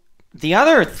 So the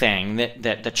other thing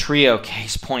that the Trio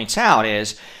case points out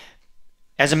is,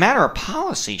 as a matter of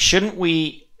policy, shouldn't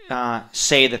we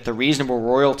say that the reasonable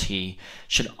royalty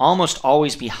should almost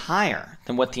always be higher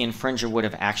than what the infringer would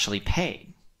have actually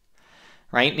paid,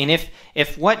 right? I mean,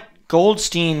 if what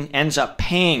Goldstein ends up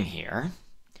paying here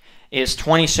is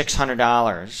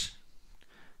 $2,600,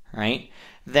 right,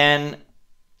 then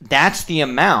that's the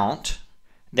amount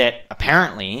that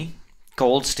apparently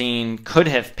Goldstein could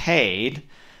have paid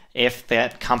if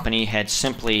that company had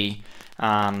simply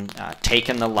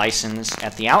taken the license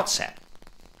at the outset,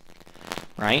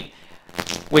 right?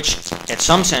 Which, in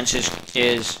some sense,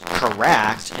 is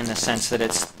correct in the sense that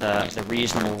it's the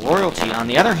reasonable royalty. On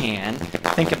the other hand,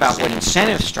 think about what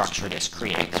incentive structure this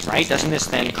creates, right? Doesn't this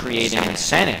then create an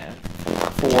incentive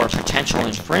for potential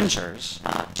infringers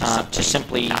to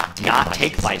simply not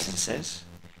take licenses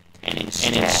and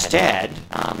instead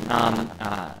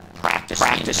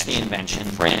practice the invention,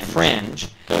 infringe,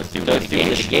 go through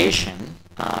litigation,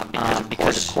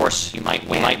 because of course you might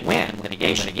win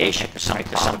litigation. There's some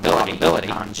probability,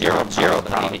 zero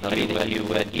probability that you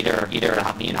would either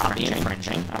not be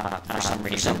infringing for some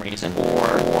reason,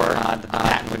 or the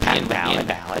patent would be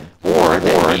invalid, or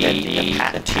that the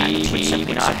patentee would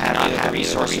simply not have the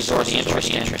resources or the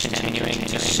interest in continuing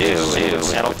to sue and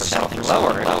settle for something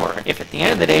lower. If at the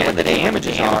end of the day what the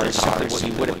damages are simply what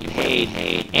you would have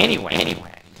paid anyway,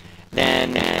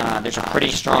 then there's a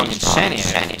pretty strong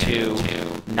incentive to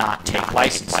not take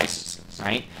licenses,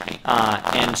 right?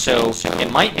 And so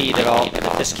it might be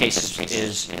that this case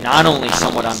is not only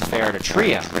somewhat unfair to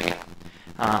Trio,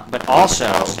 but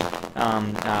also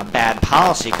bad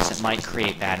policy, because it might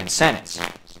create bad incentives,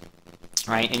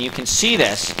 right? And you can see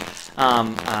this.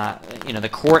 The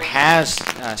court has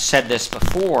said this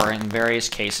before in various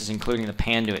cases, including the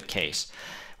Panduit case,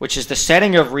 which is the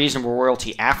setting of reasonable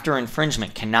royalty after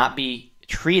infringement, cannot be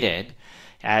treated,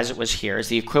 as it was here, as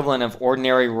the equivalent of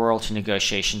ordinary royalty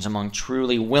negotiations among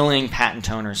truly willing patent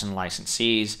owners and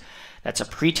licensees. That's a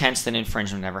pretense that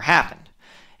infringement never happened.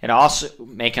 It also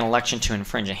make an election to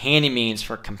infringe a handy means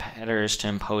for competitors to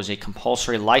impose a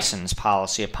compulsory license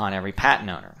policy upon every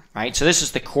patent owner, right? So this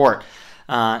is the court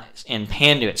in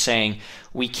Panduit saying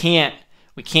we can't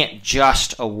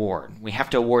just award. We have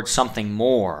to award something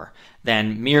more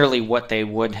than merely what they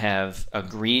would have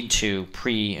agreed to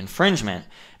pre-infringement,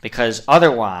 because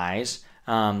otherwise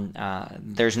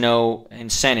there's no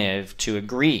incentive to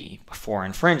agree before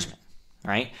infringement,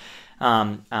 right?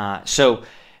 So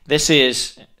this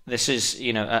is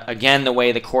again the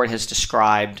way the court has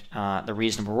described the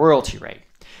reasonable royalty rate.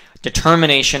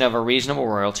 Determination of a reasonable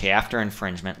royalty after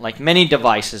infringement, like many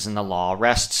devices in the law,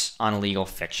 rests on legal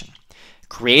fiction.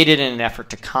 Created in an effort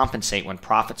to compensate when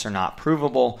profits are not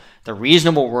provable, the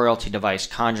reasonable royalty device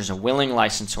conjures a willing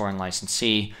licensor and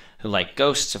licensee who, like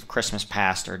ghosts of Christmas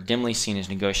past, are dimly seen as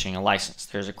negotiating a license.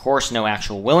 There's, of course, no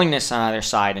actual willingness on either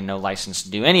side and no license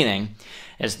to do anything,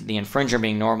 as the infringer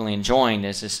being normally enjoined,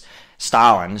 as is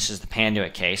Stalin, this is the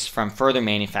Panduit case, from further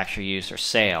manufacture, use, or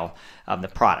sale of the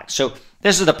product. So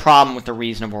this is the problem with the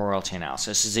reasonable royalty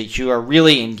analysis, is that you are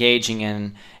really engaging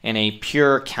in a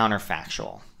pure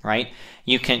counterfactual, right?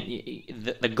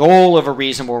 The goal of a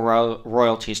reasonable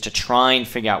royalty is to try and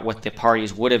figure out what the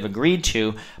parties would have agreed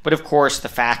to, but of course the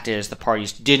fact is the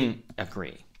parties didn't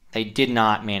agree. They did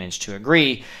not manage to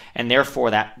agree, and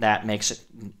therefore that makes it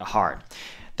hard.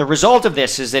 The result of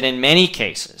this is that in many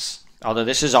cases, although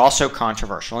this is also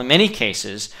controversial, in many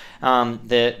cases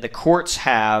the courts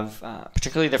have,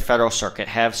 particularly the Federal Circuit,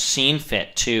 have seen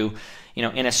fit to,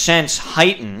 in a sense,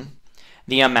 heighten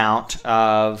the amount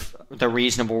of the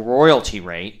reasonable royalty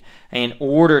rate in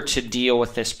order to deal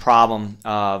with this problem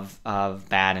of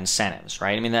bad incentives,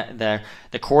 right? I mean,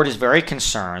 the court is very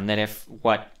concerned that if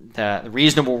what the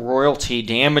reasonable royalty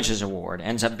damages award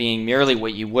ends up being merely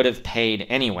what you would have paid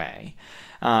anyway,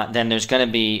 then there's going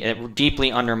to be, it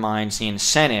deeply undermines the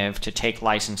incentive to take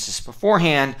licenses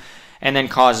beforehand, and then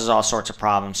causes all sorts of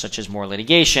problems such as more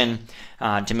litigation,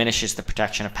 diminishes the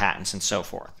protection of patents, and so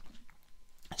forth.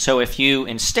 So if you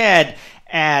instead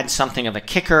add something of a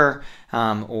kicker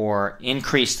or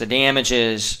increase the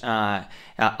damages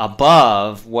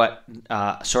above what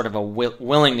sort of a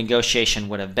willing negotiation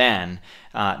would have been,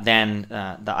 then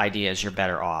the idea is you're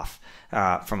better off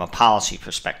from a policy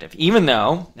perspective. Even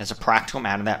though, as a practical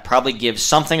matter, that probably gives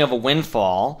something of a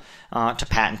windfall to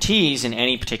patentees in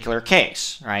any particular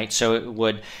case, right? So it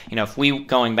would, if we,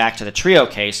 going back to the Trio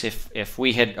case, if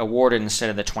we had awarded instead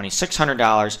of the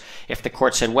 $2,600, if the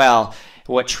court said, well,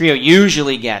 what Trio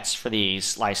usually gets for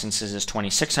these licenses is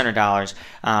 $2,600,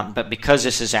 but because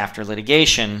this is after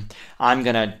litigation, I'm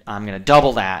gonna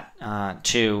double that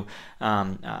to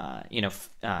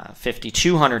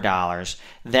 $5,200.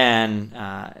 Then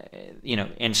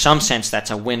in some sense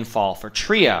that's a windfall for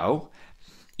Trio,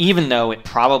 even though it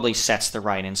probably sets the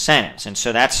right incentives. And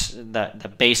so that's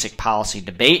the basic policy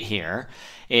debate here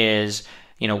is,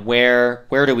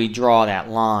 where do we draw that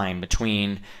line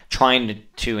between trying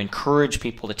to encourage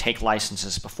people to take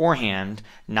licenses beforehand,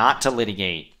 not to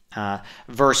litigate,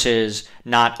 versus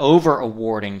not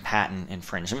over-awarding patent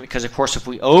infringement? Because, of course, if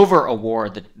we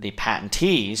over-award the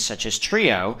patentees, such as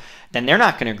Trio, then they're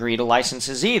not going to agree to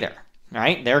licenses either,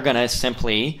 right? They're going to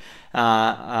simply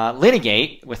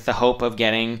litigate with the hope of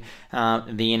getting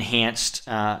the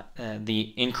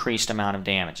increased amount of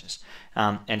damages.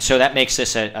 And so that makes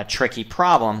this a tricky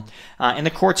problem. And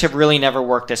the courts have really never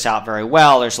worked this out very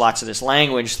well. There's lots of this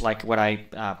language, like what I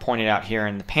pointed out here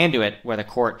in the Panduit, where the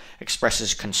court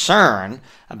expresses concern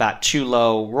about too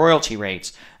low royalty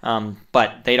rates,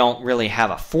 but they don't really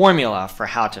have a formula for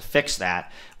how to fix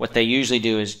that. What they usually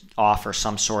do is offer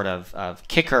some sort of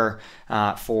kicker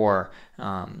for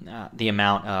the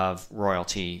amount of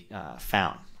royalty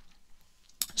found.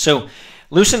 So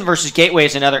Lucent versus Gateway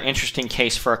is another interesting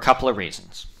case for a couple of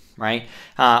reasons, right?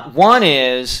 One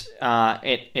is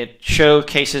it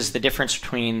showcases the difference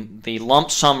between the lump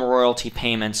sum royalty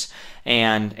payments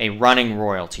and a running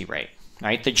royalty rate,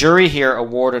 right? The jury here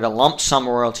awarded a lump sum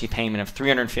royalty payment of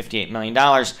 $358 million.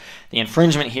 The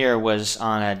infringement here was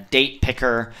on a date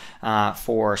picker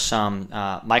for some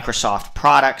Microsoft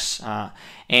products,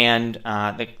 and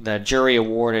the jury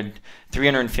awarded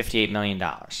 $358 million.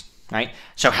 Right?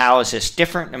 So how is this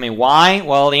different? I mean, why?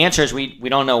 Well, the answer is we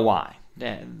don't know why.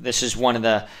 This is one of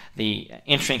the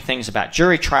interesting things about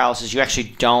jury trials is you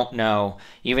actually don't know,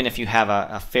 even if you have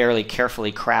a fairly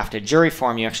carefully crafted jury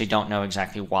form, you actually don't know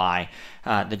exactly why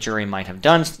the jury might have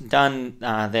done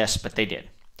this, but they did.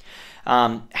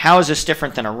 How is this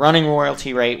different than a running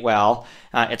royalty rate? Well,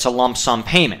 it's a lump sum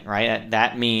payment, right?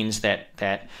 That means that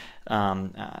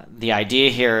the idea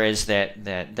here is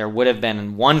that there would have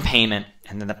been one payment,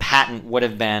 and then the patent would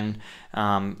have been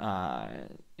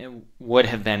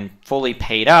fully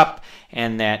paid up,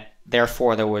 and that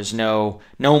therefore there was no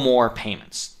more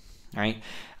payments, right?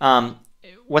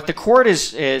 What the court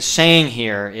is saying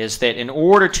here is that in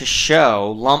order to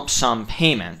show lump sum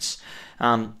payments,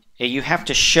 you have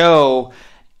to show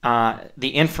the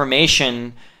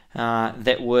information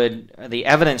the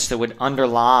evidence that would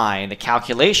underlie the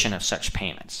calculation of such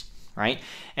payments, right?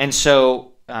 And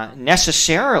so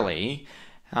necessarily,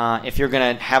 if you're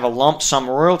going to have a lump sum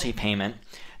royalty payment,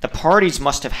 the parties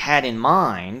must have had in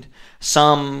mind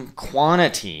some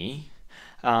quantity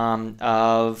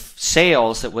of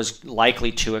sales that was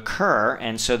likely to occur,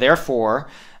 and so therefore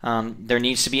there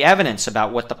needs to be evidence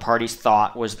about what the parties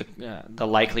thought was the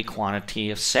likely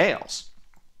quantity of sales.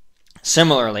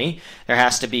 Similarly, there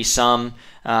has to be some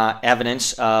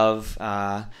evidence of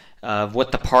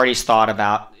what the parties thought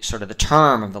about sort of the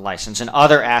term of the license and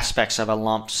other aspects of a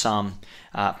lump sum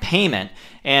payment.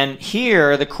 And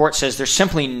here the court says there's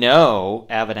simply no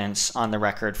evidence on the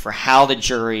record for how the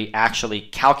jury actually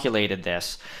calculated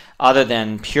this other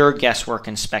than pure guesswork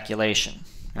and speculation,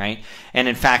 right? And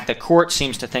in fact, the court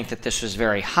seems to think that this was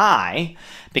very high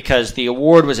because the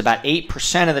award was about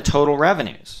 8% of the total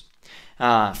revenues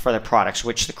for the products,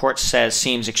 which the court says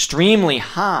seems extremely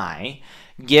high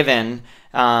given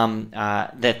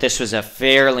that this was a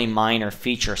fairly minor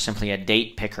feature, simply a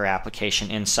date picker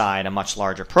application inside a much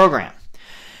larger program.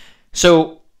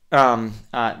 So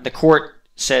the court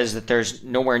says that there's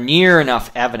nowhere near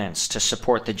enough evidence to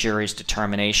support the jury's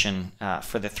determination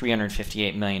for the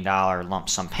 $358 million lump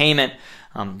sum payment.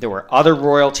 There were other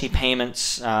royalty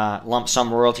payments, lump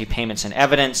sum royalty payments in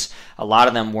evidence. A lot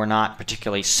of them were not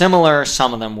particularly similar.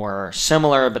 Some of them were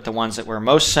similar, but the ones that were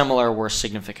most similar were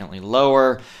significantly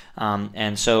lower.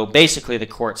 And so basically the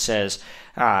court says,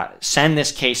 send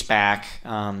this case back.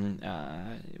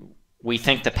 We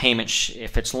think the payment,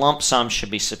 if it's lump sum,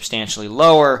 should be substantially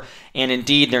lower, and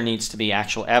indeed there needs to be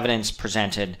actual evidence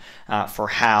presented for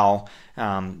how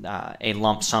a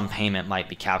lump sum payment might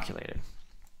be calculated.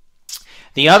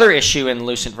 The other issue in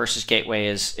Lucent versus Gateway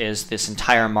is this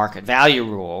entire market value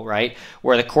rule, right,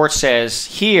 where the court says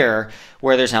here,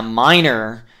 where there's a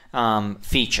minor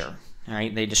feature,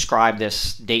 right, they describe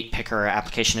this date picker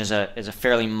application as a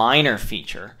fairly minor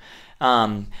feature,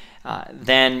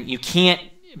 then you can't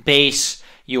base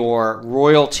your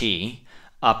royalty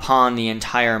upon the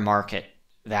entire market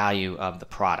value of the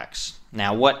products.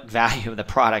 Now, what value of the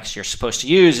products you're supposed to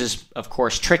use is, of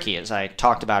course, tricky, as I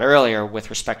talked about earlier with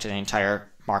respect to the entire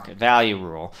market value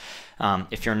rule.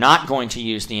 If you're not going to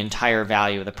use the entire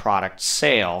value of the product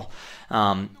sale,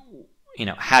 how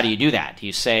do you do that? Do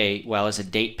you say, well, is a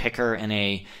date picker in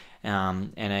a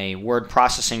word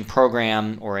processing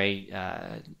program or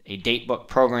a date book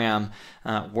program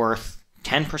worth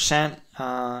 10%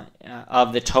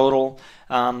 of the total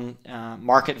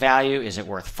market value? Is it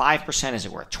worth 5%? Is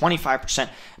it worth 25%? I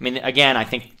mean, again, I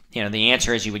think the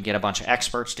answer is you would get a bunch of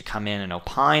experts to come in and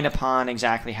opine upon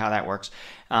exactly how that works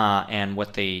and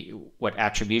what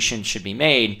attribution should be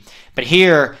made. But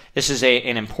here, this is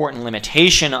an important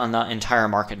limitation on the entire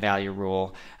market value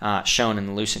rule shown in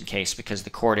the Lucent case, because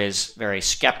the court is very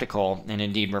skeptical and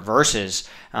indeed reverses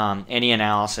any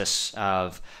analysis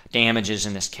of damages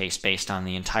in this case based on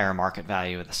the entire market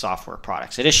value of the software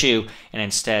products at issue, and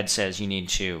instead says you need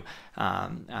to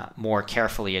more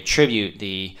carefully attribute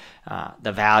the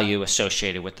value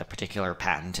associated with the particular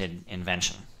patented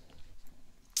invention.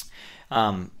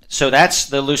 So that's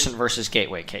the Lucent versus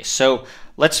Gateway case. So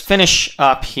let's finish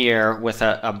up here with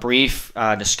a brief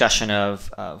discussion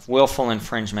of willful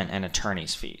infringement and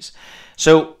attorney's fees.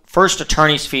 So first,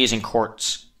 attorney's fees and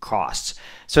courts costs.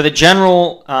 So the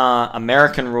general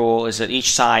American rule is that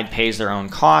each side pays their own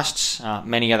costs.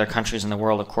 Many other countries in the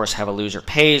world, of course, have a loser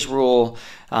pays rule.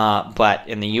 But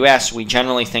in the U.S., we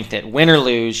generally think that win or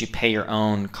lose, you pay your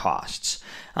own costs.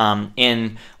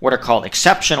 In what are called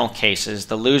exceptional cases,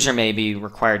 the loser may be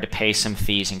required to pay some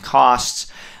fees and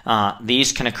costs.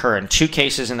 These can occur in two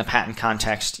cases in the patent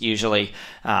context, usually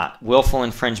willful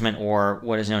infringement or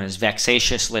what is known as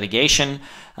vexatious litigation,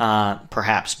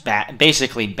 perhaps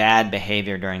basically bad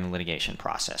behavior during the litigation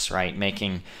process, right?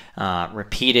 Making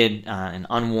repeated and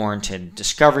unwarranted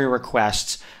discovery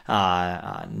requests,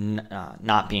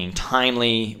 not being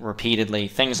timely repeatedly,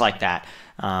 things like that,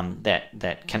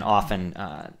 that can often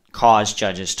cause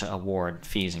judges to award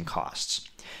fees and costs.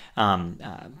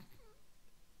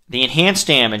 The enhanced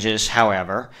damages,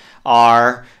 however,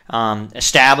 are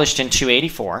established in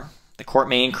 284. the court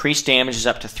may increase damages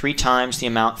up to 3 times the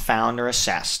amount found or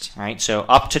assessed, right? So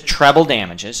up to treble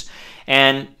damages.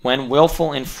 And when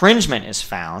willful infringement is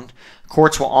found,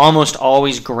 courts will almost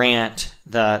always grant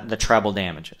the treble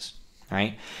damages,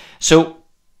 right? So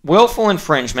willful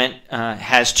infringement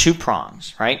has 2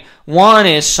 prongs, right? One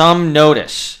is some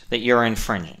notice that you're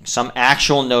infringing, some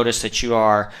actual notice that you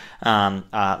are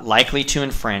likely to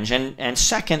infringe, and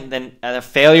second, then the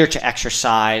failure to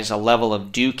exercise a level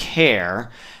of due care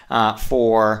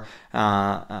for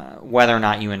whether or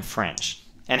not you infringe.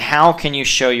 And how can you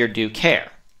show your due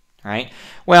care, right?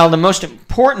 Well, the most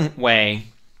important way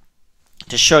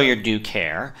to show your due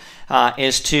care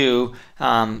is to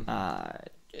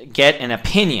get an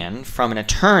opinion from an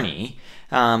attorney,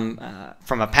 from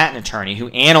a patent attorney who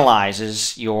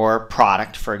analyzes your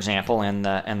product, for example, and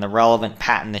the relevant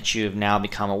patent that you have now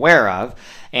become aware of,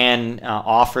 and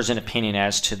offers an opinion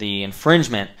as to the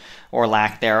infringement or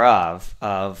lack thereof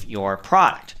of your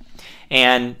product.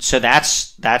 And so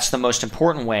that's the most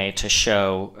important way to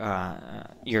show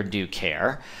your due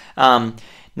care.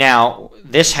 Now,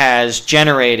 this has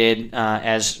generated,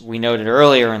 as we noted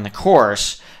earlier in the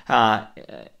course,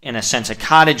 in a sense, a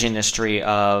cottage industry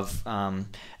of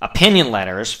opinion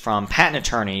letters from patent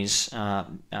attorneys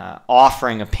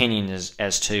offering opinions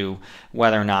as to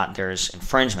whether or not there's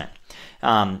infringement.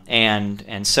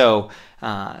 And so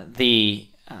the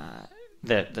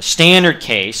standard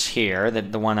case here,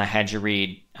 the one I had you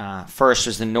read first,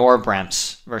 was the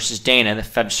Norbremse versus Dana, the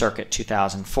Federal Circuit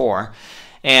 2004.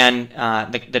 And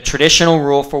the traditional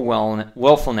rule for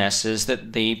willfulness is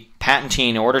that the patentee,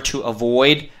 in order to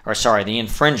avoid, the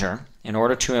infringer, in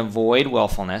order to avoid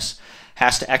willfulness,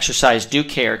 has to exercise due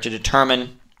care to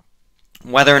determine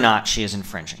whether or not she is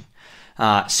infringing.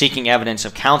 Seeking evidence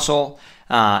of counsel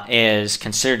is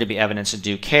considered to be evidence of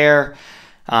due care.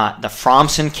 The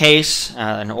Fromson case,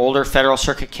 an older Federal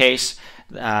Circuit case,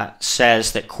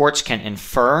 says that courts can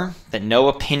infer that no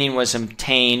opinion was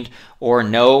obtained, or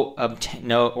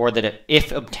that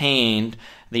if obtained,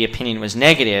 the opinion was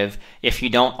negative if you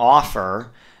don't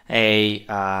offer a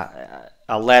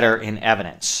letter in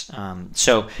evidence.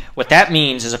 So what that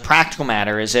means as a practical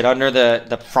matter is that under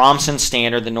the Fromson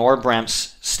standard, the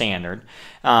Norbremse standard,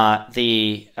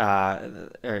 the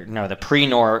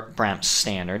pre-Norbremse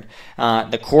standard,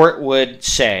 the court would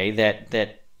say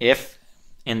that if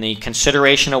in the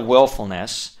consideration of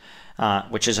willfulness,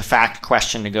 which is a fact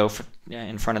question to go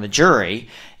in front of the jury,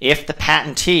 if the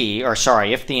patentee,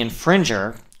 if the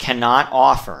infringer cannot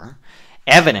offer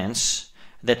evidence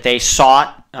that they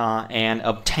sought and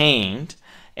obtained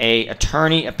a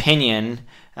attorney opinion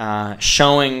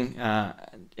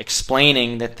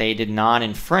explaining that they did not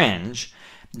infringe,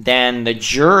 then the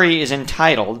jury is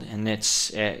entitled, and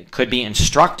it could be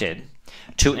instructed,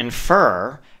 to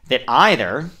infer that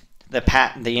either the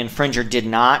infringer did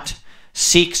not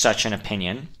seek such an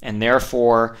opinion and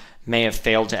therefore may have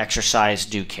failed to exercise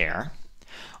due care,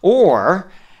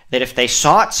 or that if they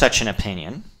sought such an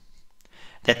opinion,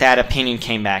 that opinion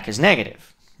came back as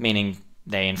negative, meaning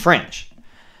they infringe.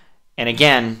 And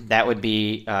again, that would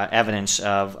be evidence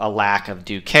of a lack of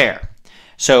due care.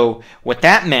 So what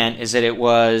that meant is that it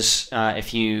was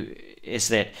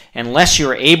that unless you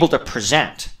were able to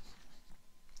present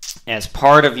as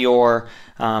part of your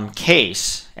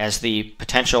case as the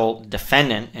potential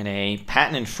defendant in a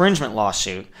patent infringement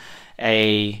lawsuit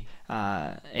a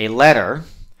letter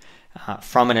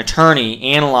from an attorney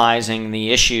analyzing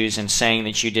the issues and saying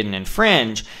that you didn't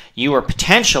infringe, you were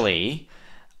potentially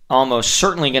almost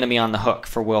certainly going to be on the hook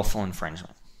for willful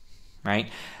infringement, right?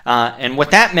 And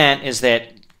what that meant is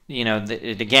that,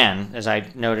 it again, as I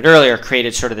noted earlier,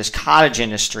 created sort of this cottage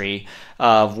industry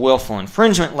of willful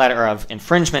infringement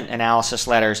infringement analysis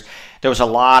letters. There was a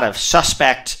lot of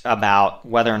suspect about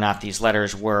whether or not these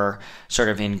letters were sort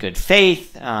of in good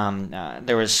faith.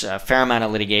 There was a fair amount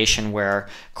of litigation where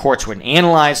courts would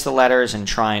analyze the letters and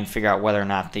try and figure out whether or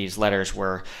not these letters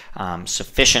were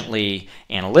sufficiently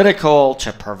analytical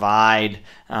to provide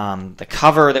the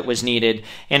cover that was needed.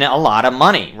 And a lot of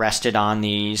money rested on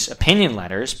these opinion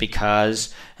letters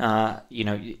because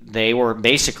they were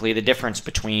basically the difference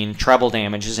between treble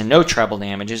damages and no treble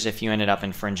damages if you ended up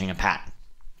infringing a patent.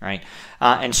 Right,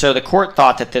 and so the court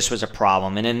thought that this was a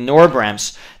problem. And in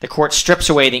Norbremse, the court strips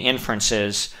away the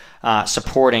inferences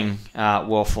supporting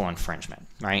willful infringement.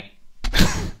 Right.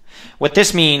 What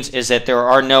this means is that there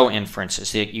are no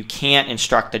inferences. That you can't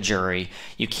instruct the jury.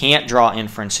 You can't draw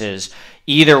inferences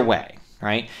either way.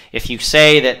 Right. If you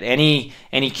say that any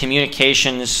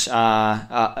communications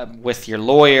with your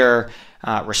lawyer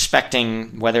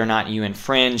respecting whether or not you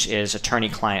infringe is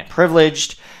attorney-client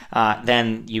privileged,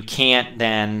 then you can't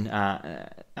then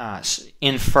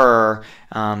infer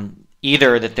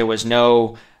either that there was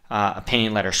no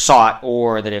opinion letter sought,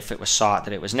 or that if it was sought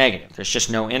that it was negative. There's just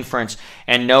no inference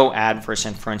and no adverse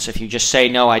inference. If you just say,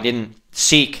 no, I didn't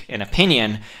seek an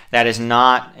opinion, that is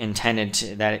not intended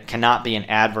to, that it cannot be an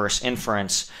adverse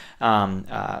inference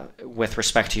with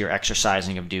respect to your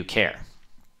exercising of due care.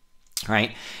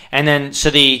 Right? And then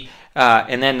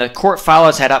the court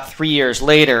follows that up 3 years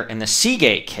later in the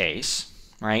Seagate case,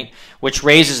 right, which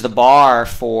raises the bar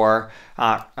for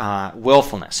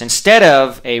willfulness. Instead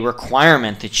of a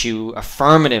requirement that you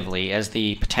affirmatively, as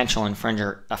the potential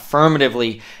infringer,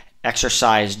 affirmatively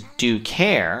exercise due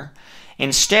care,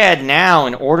 instead now,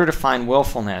 in order to find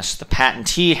willfulness, the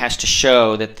patentee has to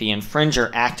show that the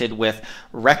infringer acted with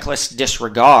reckless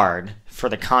disregard for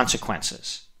the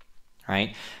consequences.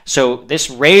 Right? So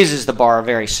this raises the bar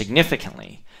very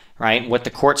significantly. Right? What the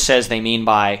court says they mean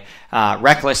by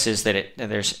reckless is that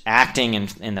there's acting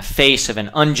in the face of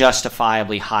an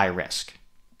unjustifiably high risk.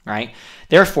 Right?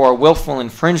 Therefore, willful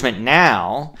infringement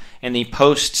now, in the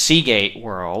post-Seagate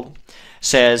world,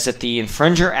 says that the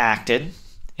infringer acted,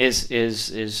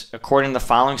 is according to the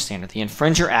following standard: the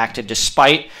infringer acted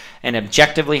despite an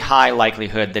objectively high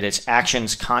likelihood that its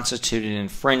actions constituted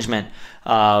infringement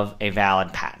of a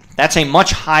valid patent. That's a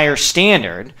much higher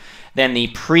standard than the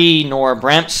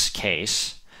pre-Nor-Bremse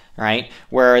case, right,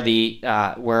 where the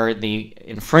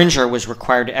infringer was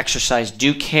required to exercise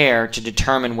due care to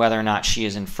determine whether or not she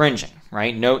is infringing.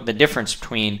 Right? Note the difference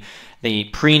between the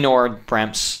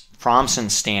pre-Nor-Bremse Fromsen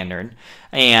standard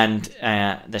and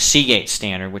the Seagate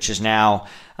standard, which is now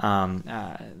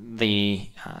the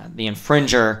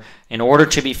infringer, in order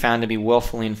to be found to be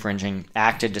willfully infringing,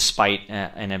 acted despite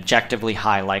an objectively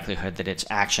high likelihood that its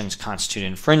actions constitute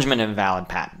infringement of a valid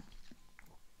patent.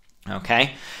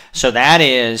 Okay, so that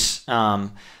is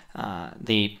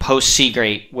the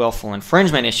post-Seagate willful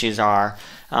infringement issues are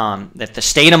that the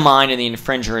state of mind of the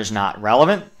infringer is not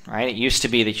relevant. Right? It used to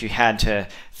be that you had to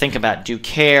think about due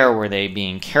care. Were they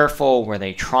being careful? Were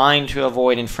they trying to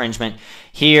avoid infringement?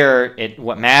 Here,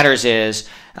 what matters is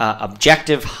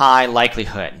objective high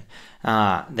likelihood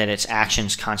that its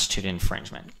actions constitute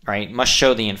infringement. Right? It must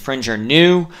show the infringer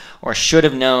knew or should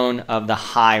have known of the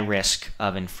high risk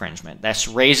of infringement. That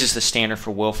raises the standard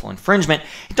for willful infringement.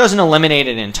 It doesn't eliminate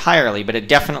it entirely, but it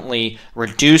definitely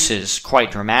reduces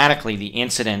quite dramatically the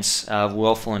incidence of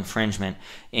willful infringement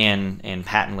in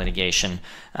patent litigation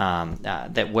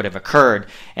that would have occurred.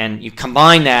 And you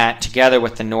combine that together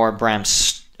with the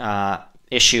Nor-Bremse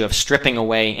issue of stripping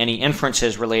away any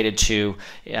inferences related to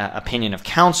opinion of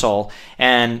counsel,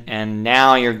 and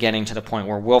now you're getting to the point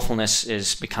where willfulness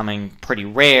is becoming pretty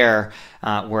rare,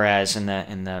 whereas in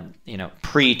the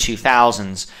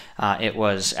pre-2000s it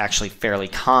was actually fairly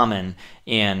common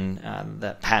in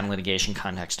the patent litigation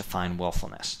context to find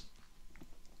willfulness.